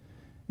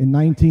 In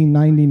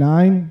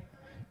 1999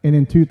 and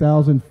in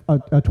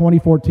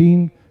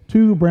 2014,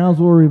 2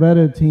 Brownsville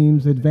Revetta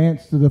teams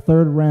advanced to the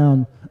third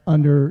round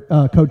under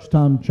Coach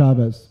Tom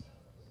Chavez.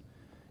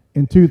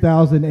 In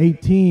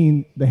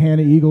 2018, the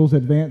Hannah Eagles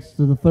advanced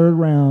to the third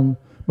round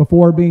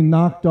before being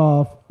knocked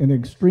off in an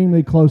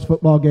extremely close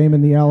football game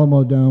in the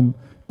Alamo Dome,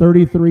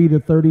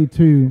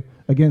 33-32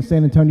 against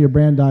San Antonio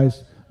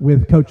Brandeis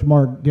with Coach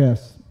Mark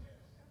Guess.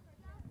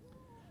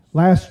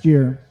 Last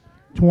year,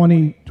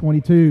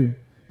 2022,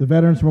 the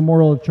Veterans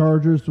Memorial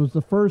Chargers was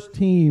the first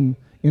team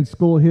in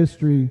school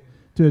history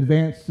to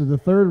advance to the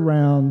third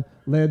round,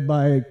 led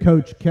by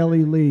Coach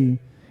Kelly Lee,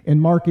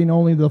 and marking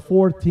only the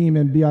fourth team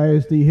in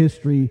BISD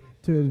history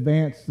to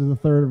advance to the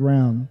third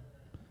round.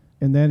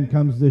 And then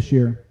comes this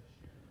year.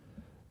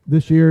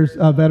 This year's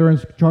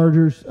Veterans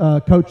Chargers,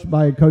 coached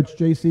by Coach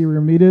J.C.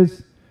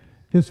 Ramirez.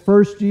 His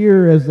first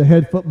year as the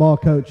head football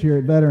coach here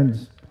at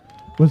Veterans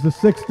was the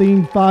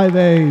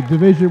 16-5A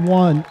Division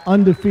I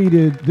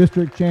undefeated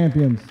district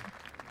champions.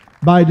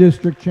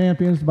 By-district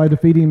champions by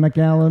defeating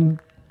McAllen.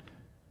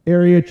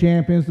 Area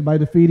champions by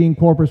defeating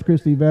Corpus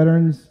Christi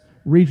Veterans.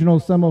 Regional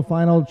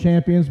semifinal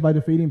champions by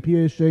defeating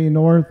PSJ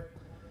North.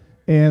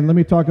 And let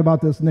me talk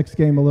about this next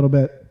game a little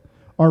bit.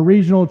 Our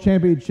regional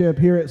championship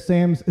here at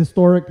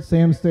historic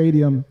Sam's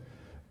Stadium.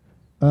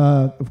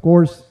 Of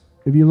course,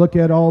 if you look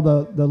at all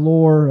the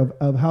lore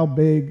of how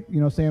big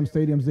Sam's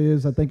Stadium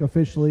is, I think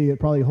officially it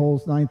probably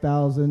holds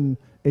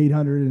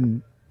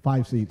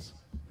 9,805 seats.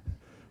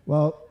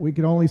 Well, we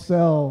can only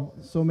sell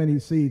so many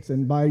seats,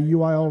 and by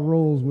UIL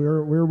rules,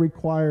 we're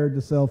required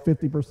to sell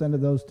 50% of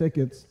those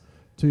tickets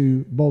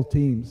to both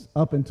teams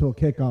up until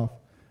kickoff.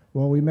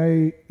 Well, we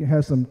may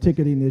have some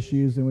ticketing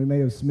issues, and we may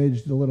have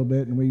smidged a little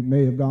bit, and we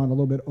may have gone a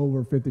little bit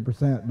over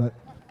 50%, but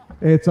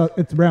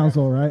it's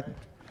Brownsville, right?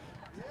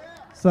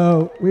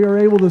 So we were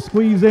able to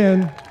squeeze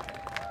in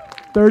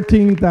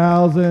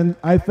 13,000.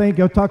 I think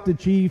I'll talk to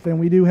Chief, and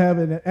we do have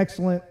an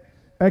excellent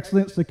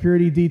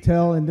security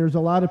detail, and there's a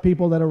lot of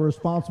people that are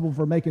responsible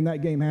for making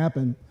that game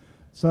happen.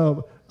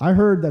 So I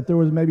heard that there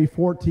was maybe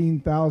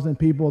 14,000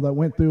 people that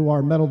went through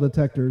our metal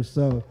detectors.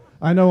 So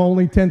I know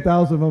only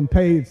 10,000 of them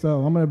paid,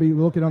 so I'm going to be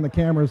looking on the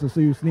cameras to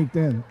see who sneaked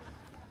in.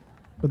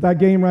 But that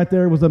game right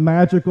there was a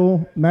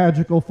magical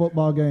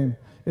football game.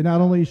 It not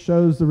only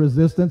shows the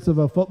resistance of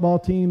a football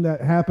team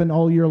that happened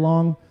all year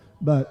long,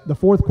 but the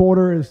fourth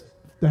quarter is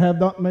to have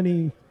that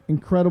many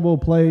incredible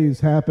plays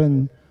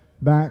happen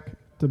back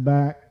to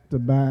back to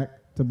back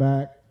to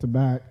back to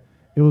back.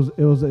 It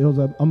was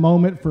a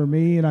moment for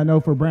me, and I know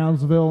for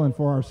Brownsville and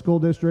for our school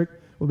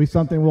district will be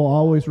something we'll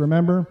always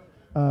remember.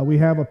 We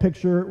have a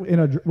picture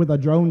with a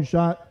drone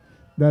shot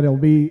that'll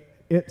be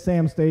at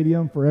Sam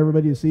Stadium for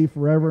everybody to see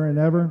forever and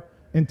ever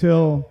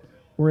until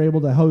we're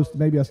able to host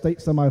maybe a state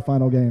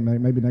semifinal game,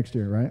 maybe next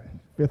year, right?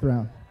 5th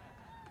round.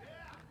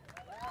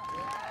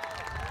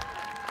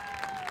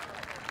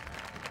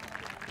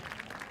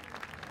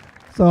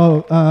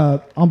 So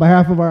on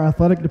behalf of our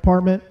athletic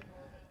department,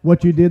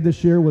 what you did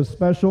this year was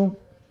special.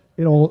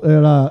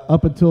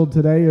 Up until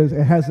today,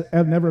 it has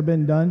never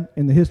been done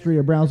in the history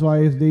of Brownsville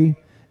ISD.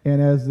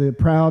 And as the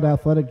proud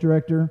athletic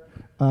director,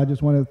 I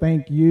just want to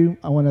thank you.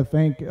 I want to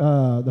thank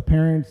the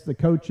parents, the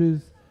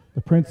coaches,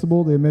 the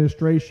principal, the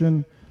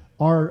administration,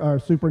 our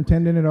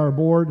superintendent and our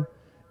board.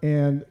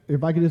 And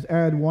if I could just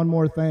add one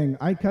more thing,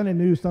 I kind of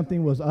knew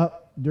something was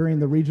up during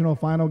the regional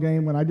final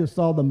game when I just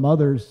saw the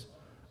mothers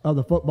of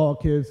the football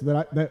kids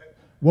that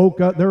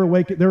woke up. They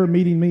were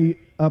meeting me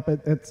up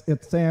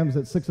at Sam's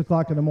at 6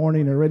 o'clock in the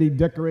morning, already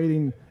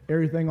decorating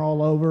everything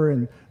all over,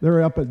 and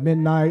they're up at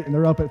midnight and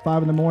they're up at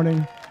 5 in the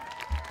morning.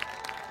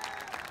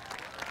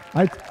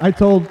 I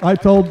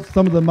told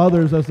some of the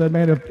mothers, I said,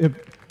 man, if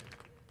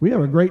we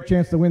have a great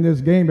chance to win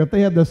this game, if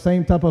they have the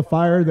same type of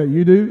fire that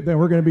you do, then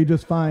we're going to be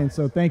just fine.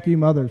 So thank you,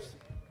 mothers.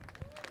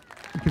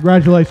 And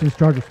congratulations,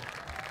 Chargers.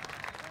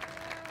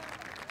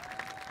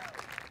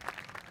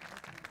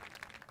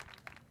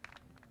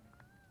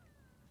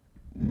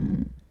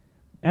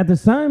 At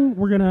this time,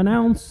 we're going to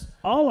announce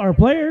all our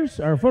players,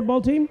 our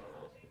football team,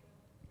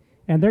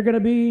 and they're going to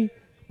be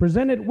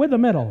presented with a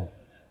medal.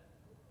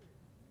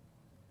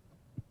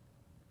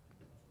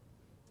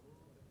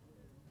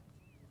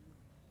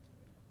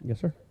 Yes,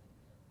 sir.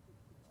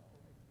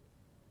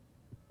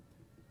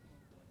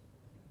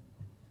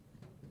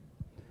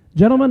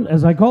 Gentlemen,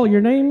 as I call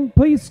your name,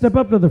 please step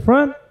up to the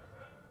front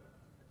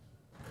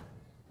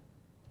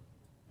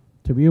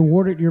to be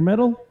awarded your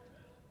medal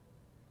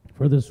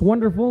for this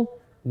wonderful,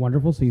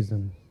 wonderful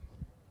season.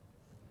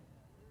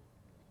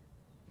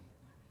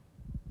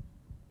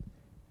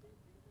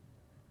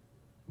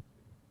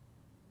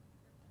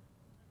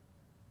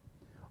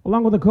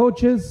 Along with the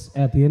coaches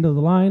at the end of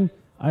the line,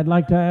 I'd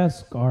like to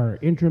ask our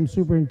interim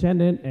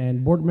superintendent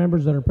and board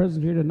members that are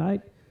present here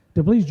tonight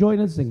to please join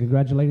us in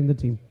congratulating the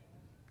team.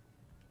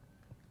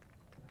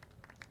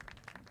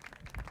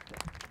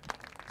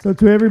 So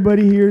to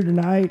everybody here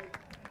tonight,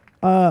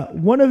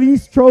 one of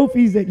these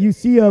trophies that you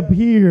see up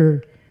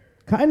here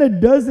kind of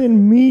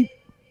doesn't meet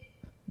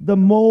the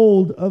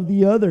mold of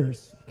the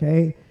others,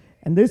 okay?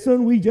 And this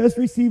one we just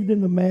received in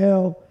the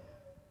mail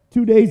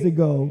 2 days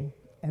ago,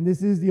 and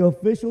this is the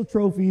official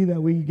trophy that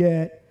we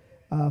get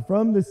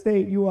from the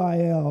state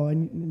UIL.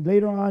 And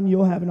later on,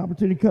 you'll have an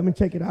opportunity to come and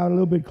check it out a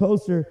little bit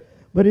closer.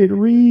 But it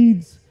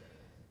reads,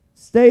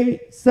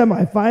 State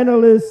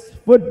Semifinalists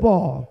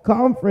Football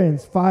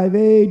Conference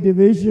 5A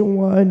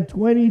Division I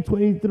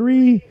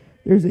 2023.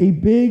 There's a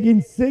big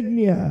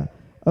insignia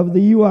of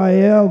the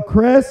UIL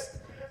crest,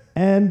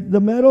 and the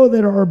medal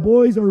that our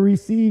boys are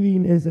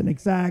receiving is an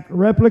exact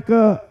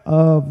replica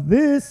of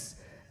this.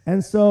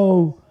 And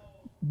so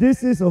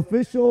this is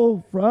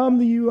official from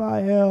the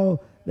UIL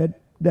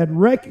that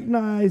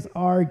recognize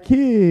our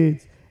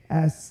kids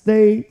as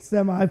state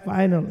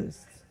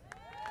semifinalists.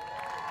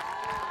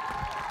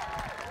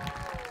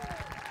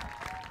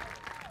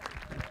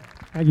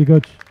 Thank you,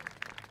 Coach.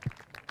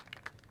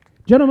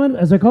 Gentlemen,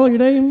 as I call your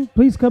name,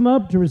 please come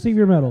up to receive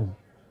your medal.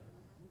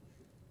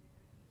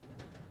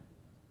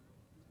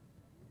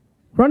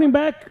 Running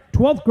back,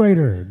 12th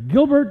grader,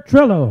 Gilbert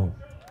Trello.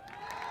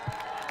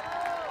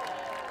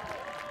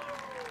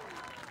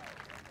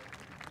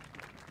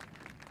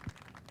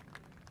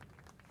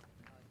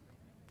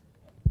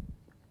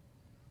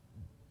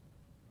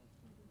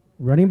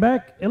 Running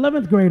back,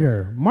 11th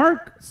grader,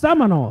 Mark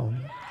Samanol.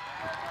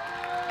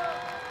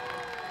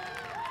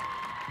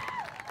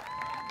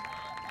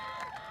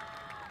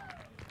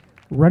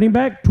 Running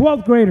back,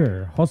 12th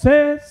grader,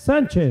 Jose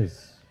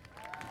Sanchez.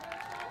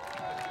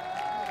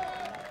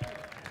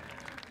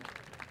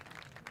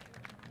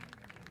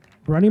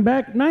 Running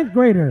back, 9th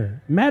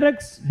grader,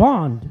 Maddox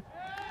Bond.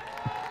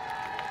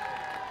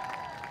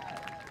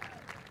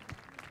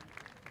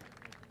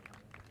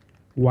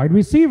 Wide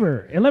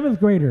receiver, 11th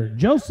grader,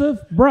 Joseph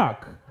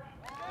Brock.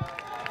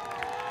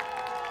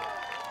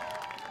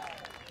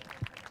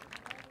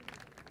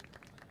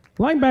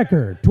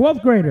 Linebacker,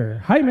 12th grader,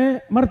 Jaime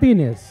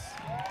Martinez.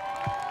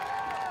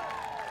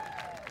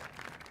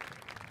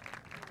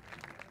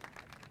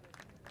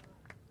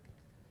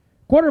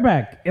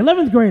 Quarterback,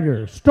 11th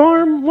grader,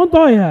 Storm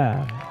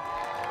Montoya.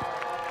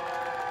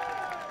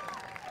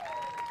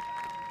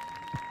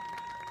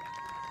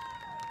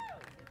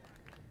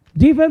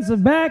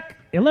 Defensive back,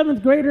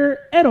 11th grader,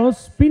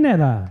 Eros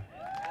Pineda.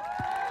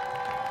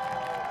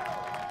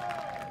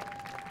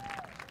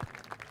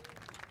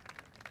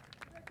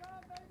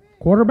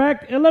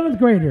 Quarterback, 11th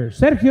grader,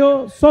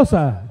 Sergio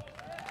Sosa.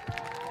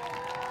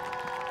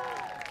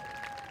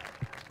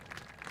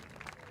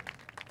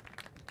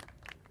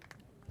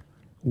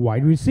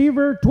 Wide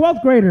receiver,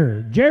 12th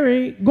grader,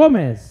 Jerry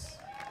Gomez.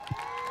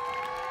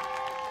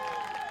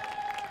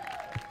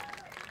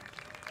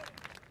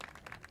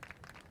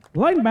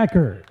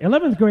 Linebacker,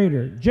 11th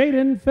grader,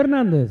 Jaden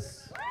Fernandez.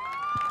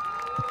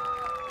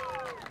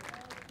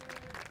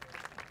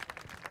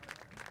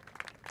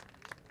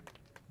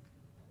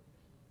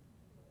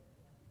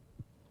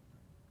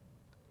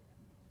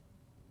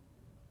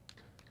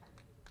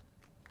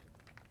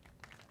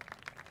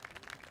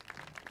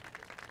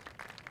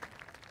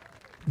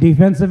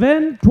 Defensive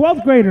end,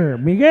 12th grader,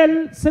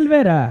 Miguel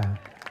Silvera.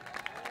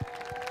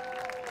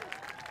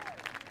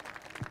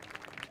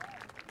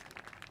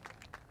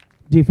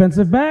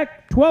 Defensive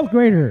back, 12th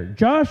grader,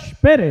 Josh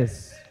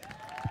Perez.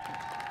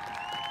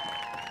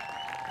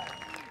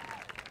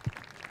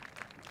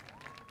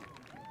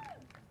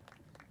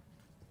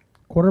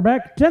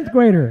 Quarterback, 10th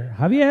grader,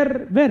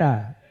 Javier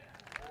Vera.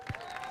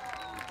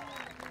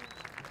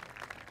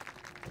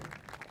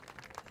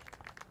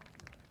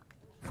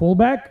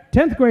 Fullback,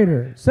 10th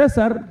grader,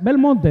 Cesar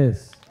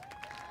Belmontes.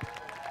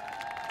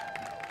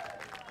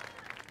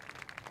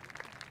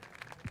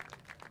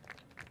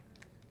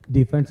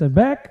 Defensive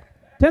back,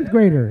 10th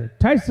grader,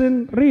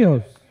 Tyson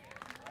Rios.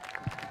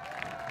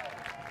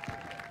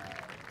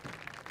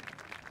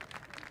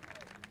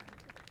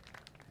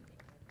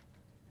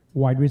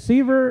 Wide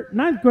receiver,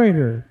 9th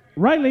grader,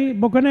 Riley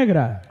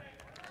Bocanegra.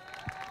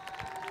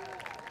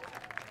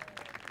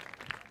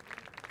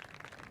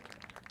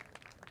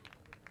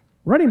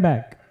 Running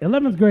back,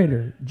 11th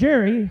grader,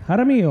 Jerry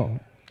Jaramillo.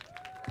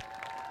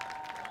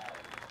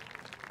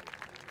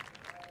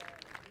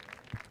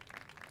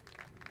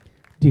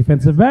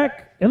 Defensive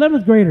back,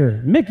 11th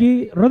grader,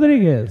 Mickey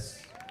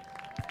Rodriguez.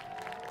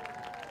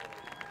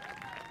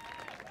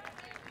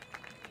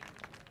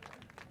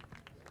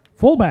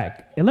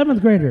 Fullback,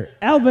 11th grader,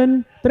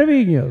 Alvin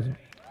Trevino.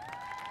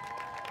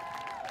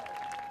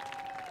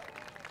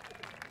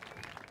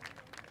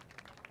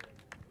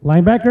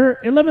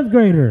 Linebacker, 11th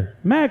grader,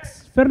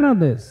 Max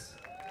Fernandez.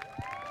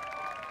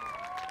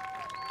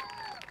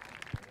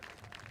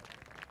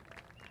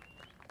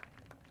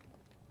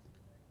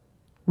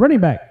 Running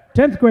back,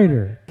 10th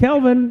grader,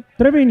 Kelvin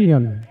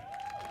Trevino.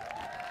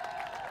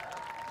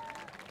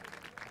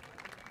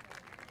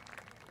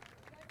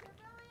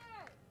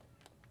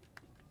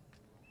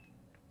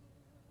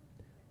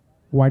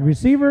 Wide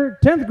receiver,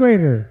 10th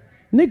grader,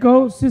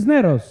 Nico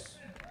Cisneros.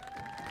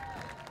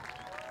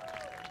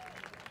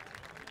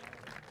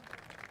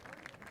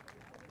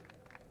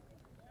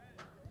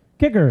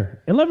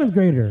 Kicker, 11th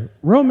grader,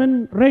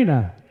 Roman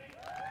Reina.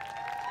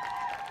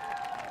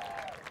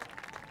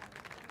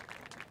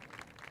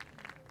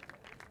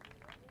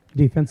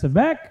 Defensive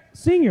back,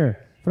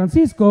 senior,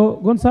 Francisco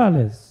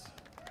Gonzalez.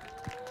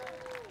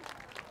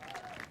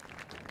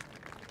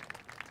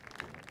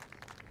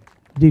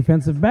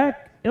 Defensive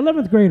back,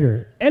 11th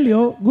grader,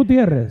 Elio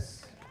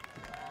Gutierrez.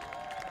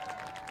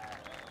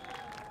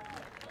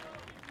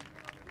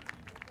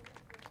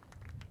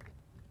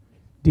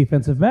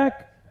 Defensive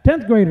back,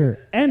 10th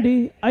grader,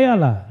 Andy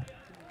Ayala.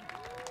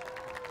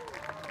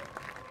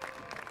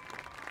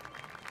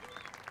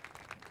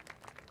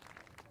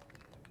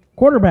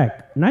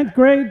 Quarterback, 9th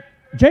grade,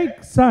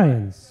 Jake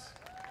Science.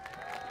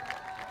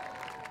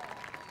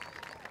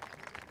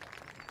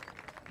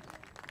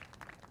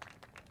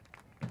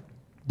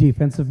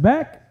 Defensive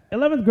back,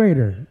 11th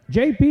grader,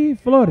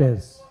 JP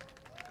Flores.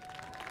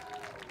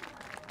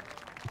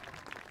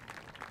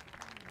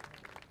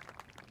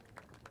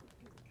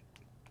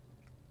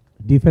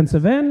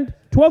 Defensive end,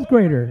 12th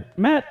grader,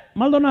 Matt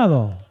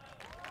Maldonado.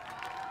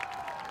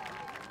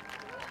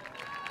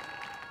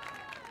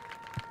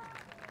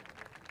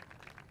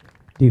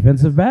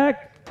 Defensive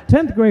back,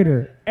 10th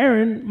grader,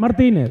 Aaron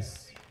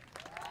Martinez.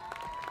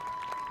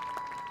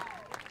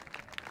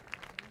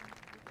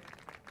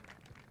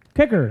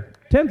 Kicker,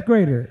 10th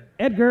grader,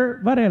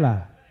 Edgar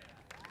Varela.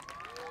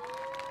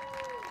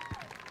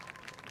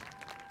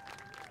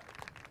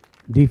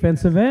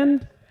 Defensive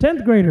end,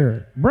 10th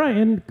grader,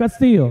 Brian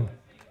Castillo.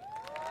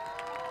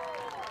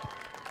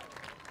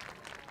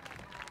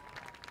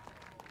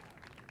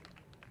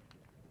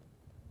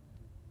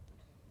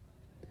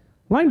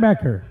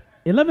 Linebacker,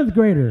 11th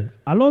grader,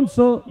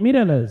 Alonso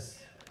Mireles.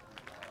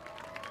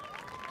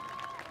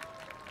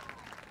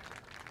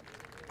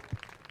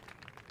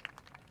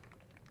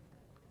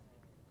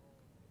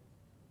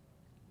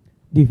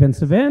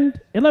 Defensive end,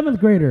 11th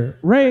grader,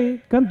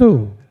 Ray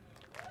Cantu.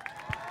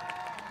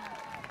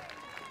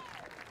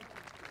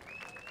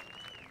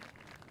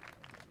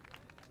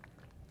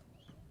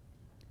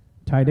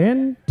 Tight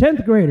end,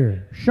 10th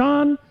grader,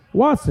 Sean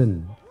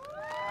Watson.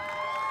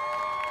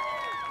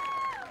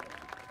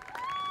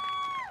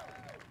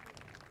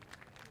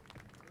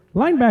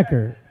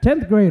 Linebacker,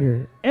 10th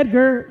grader,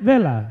 Edgar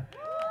Vela.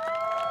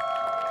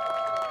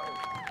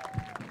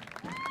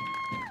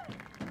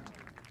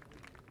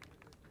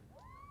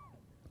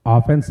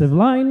 Offensive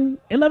line,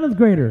 11th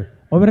grader,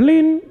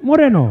 Oberlin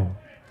Moreno.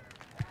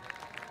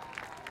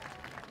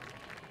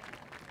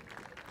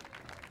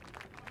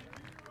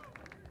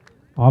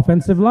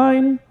 Offensive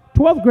line,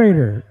 12th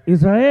grader,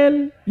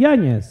 Israel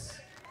Yanez.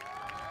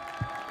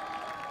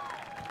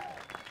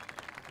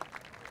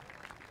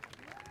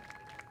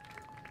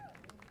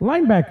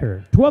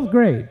 Linebacker, 12th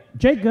grade,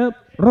 Jacob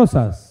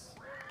Rosas.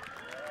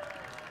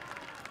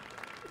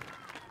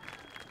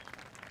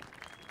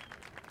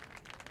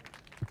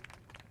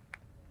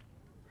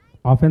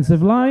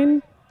 Offensive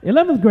line,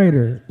 11th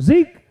grader,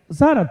 Zeke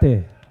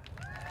Zarate.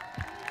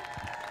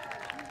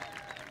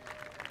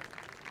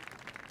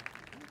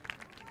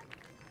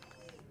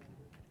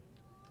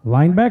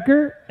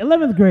 Linebacker,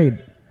 11th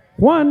grade,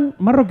 Juan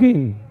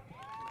Marroquin.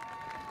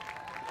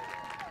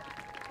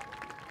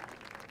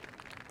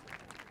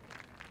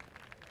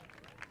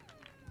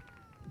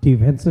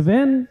 Defensive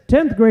end,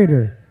 10th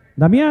grader,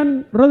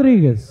 Damian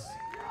Rodriguez.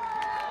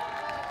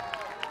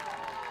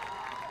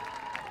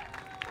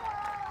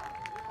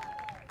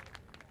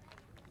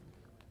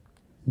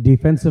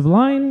 Defensive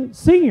line,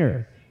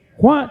 senior,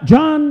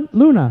 John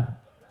Luna.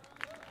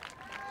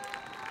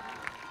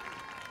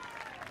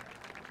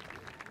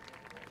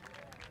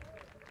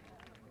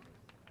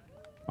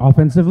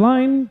 Offensive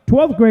line,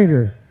 12th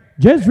grader,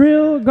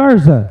 Jezreel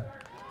Garza.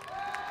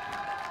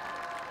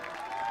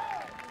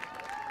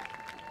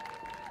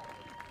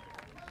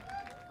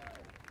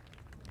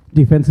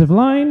 Defensive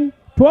line,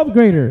 12th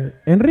grader,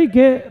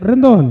 Enrique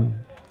Rendon.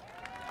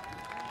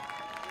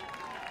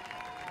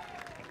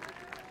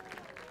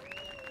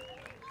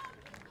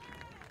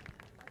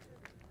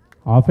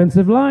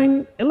 Offensive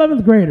line,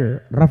 11th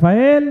grader,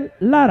 Rafael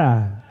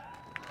Lara.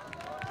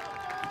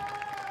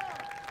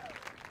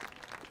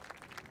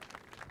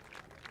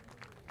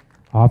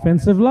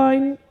 Offensive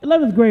line,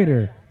 11th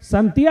grader,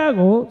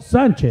 Santiago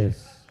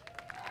Sanchez.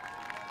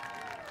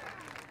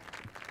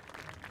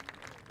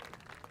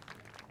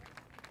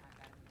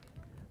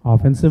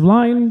 Offensive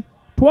line,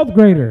 12th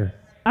grader,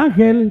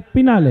 Angel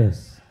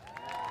Pinales.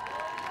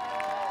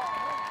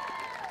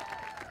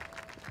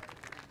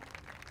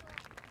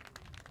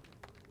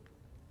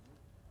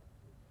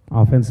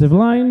 Offensive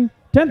line,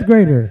 10th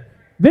grader,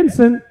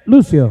 Vincent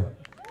Lucio.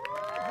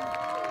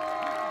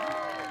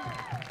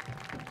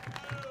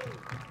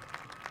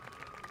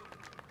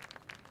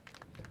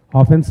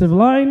 Offensive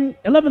line,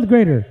 11th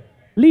grader,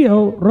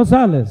 Leo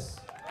Rosales.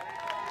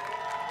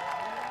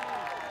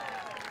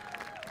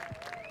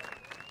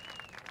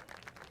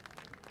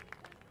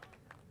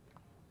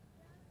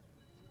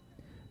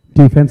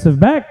 Defensive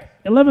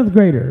back, 11th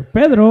grader,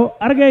 Pedro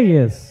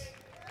Arguelles.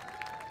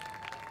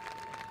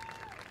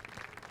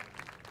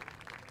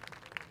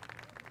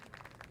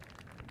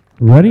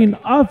 Running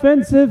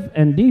offensive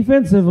and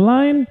defensive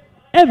line,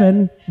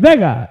 Evan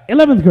Vega,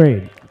 11th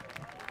grade.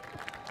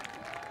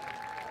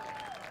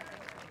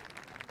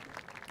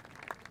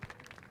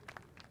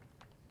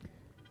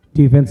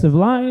 Defensive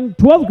line,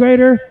 12th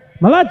grader,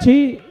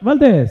 Malachi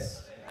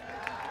Valdez.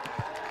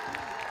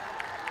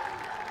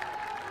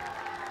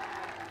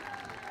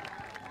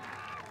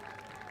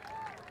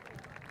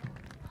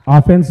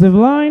 Offensive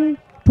line,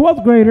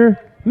 12th grader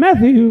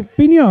Matthew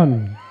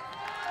Piñon.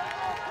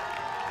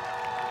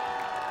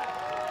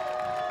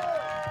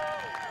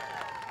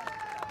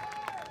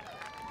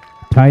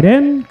 Tight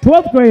end,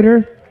 12th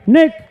grader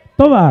Nick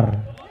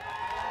Tovar.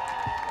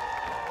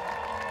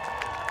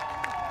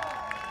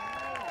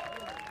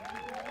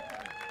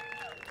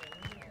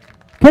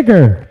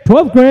 Kicker,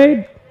 12th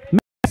grade,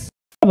 Max.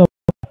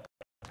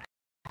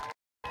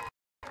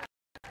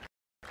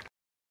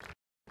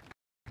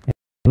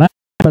 Last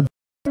but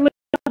certainly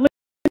not least,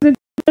 ladies and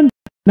gentlemen,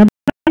 number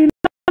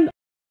 99,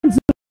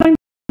 9th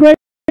grade,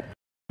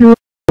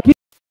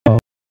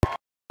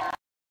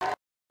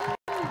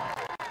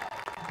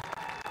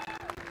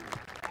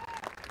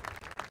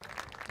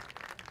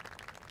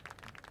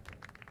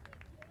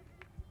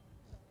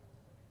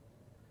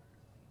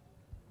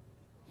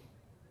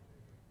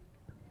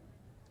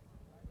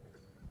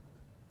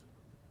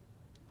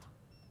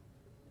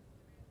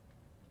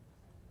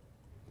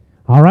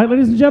 All right,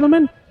 ladies and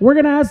gentlemen, we're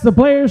going to ask the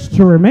players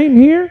to remain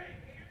here.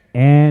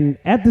 And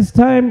at this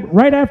time,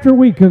 right after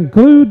we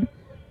conclude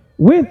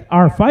with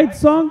our fight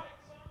song,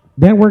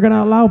 then we're going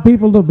to allow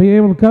people to be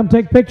able to come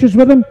take pictures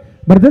with them.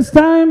 But at this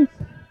time,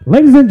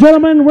 ladies and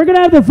gentlemen, we're going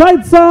to have the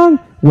fight song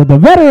with the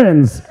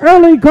Veterans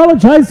Early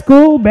College High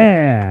School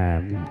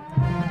Band.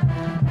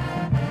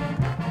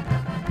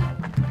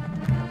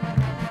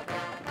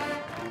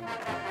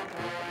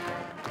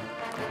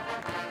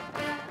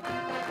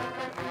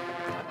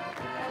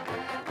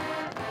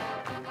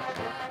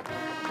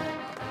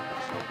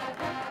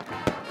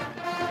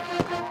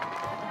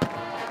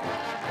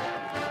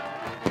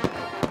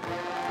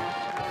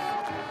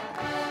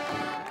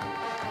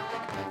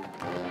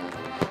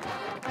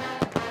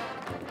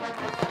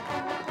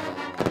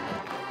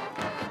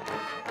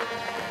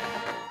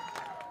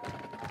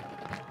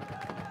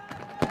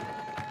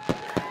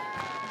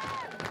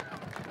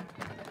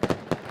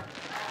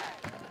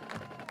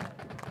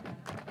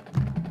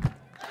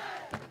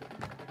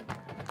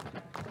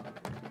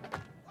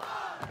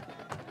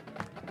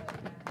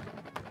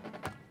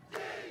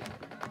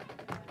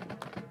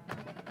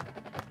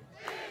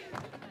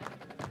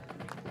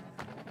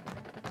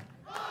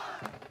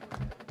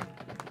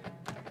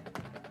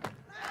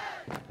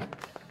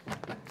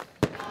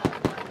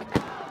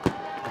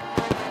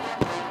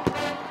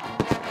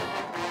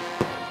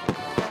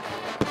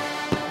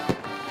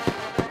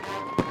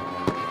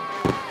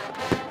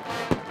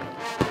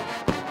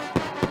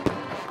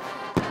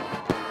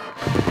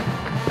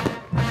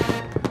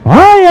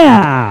 Oh,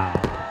 yeah!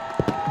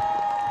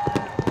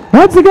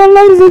 Once again,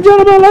 ladies and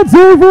gentlemen, let's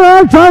hear it for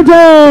our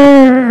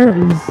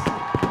Chargers!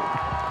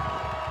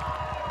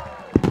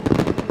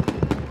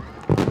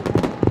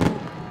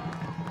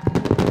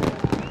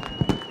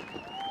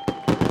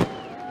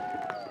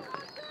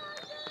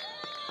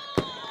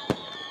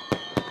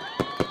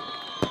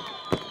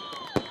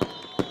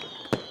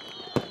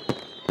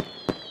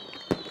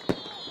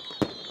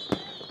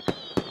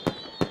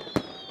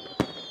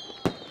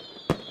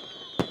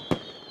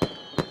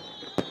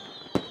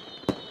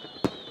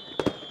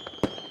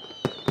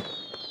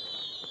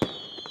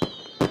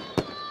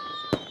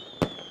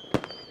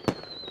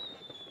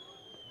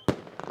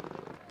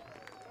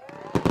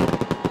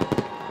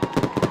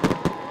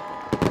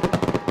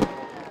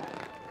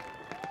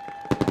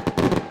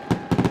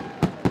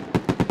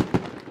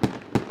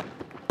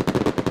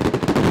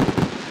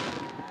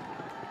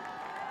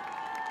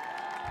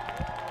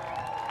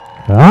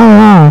 All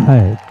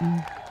right.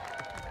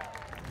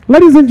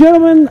 Ladies and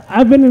gentlemen,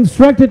 I've been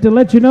instructed to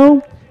let you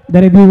know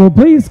that if you will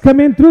please come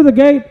in through the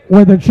gate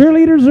where the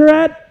cheerleaders are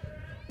at,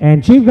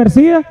 and Chief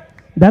Garcia,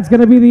 that's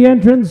going to be the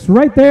entrance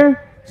right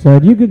there, so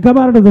that you can come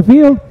out of the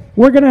field.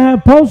 We're going to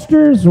have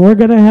posters, we're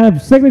going to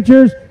have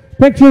signatures,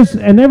 pictures,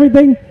 and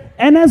everything.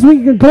 And as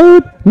we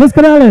conclude, Ms.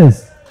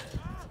 Canales.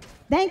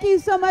 Thank you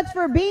so much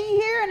for being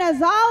here, and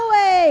as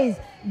always,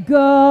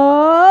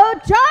 go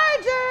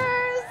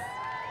Chargers!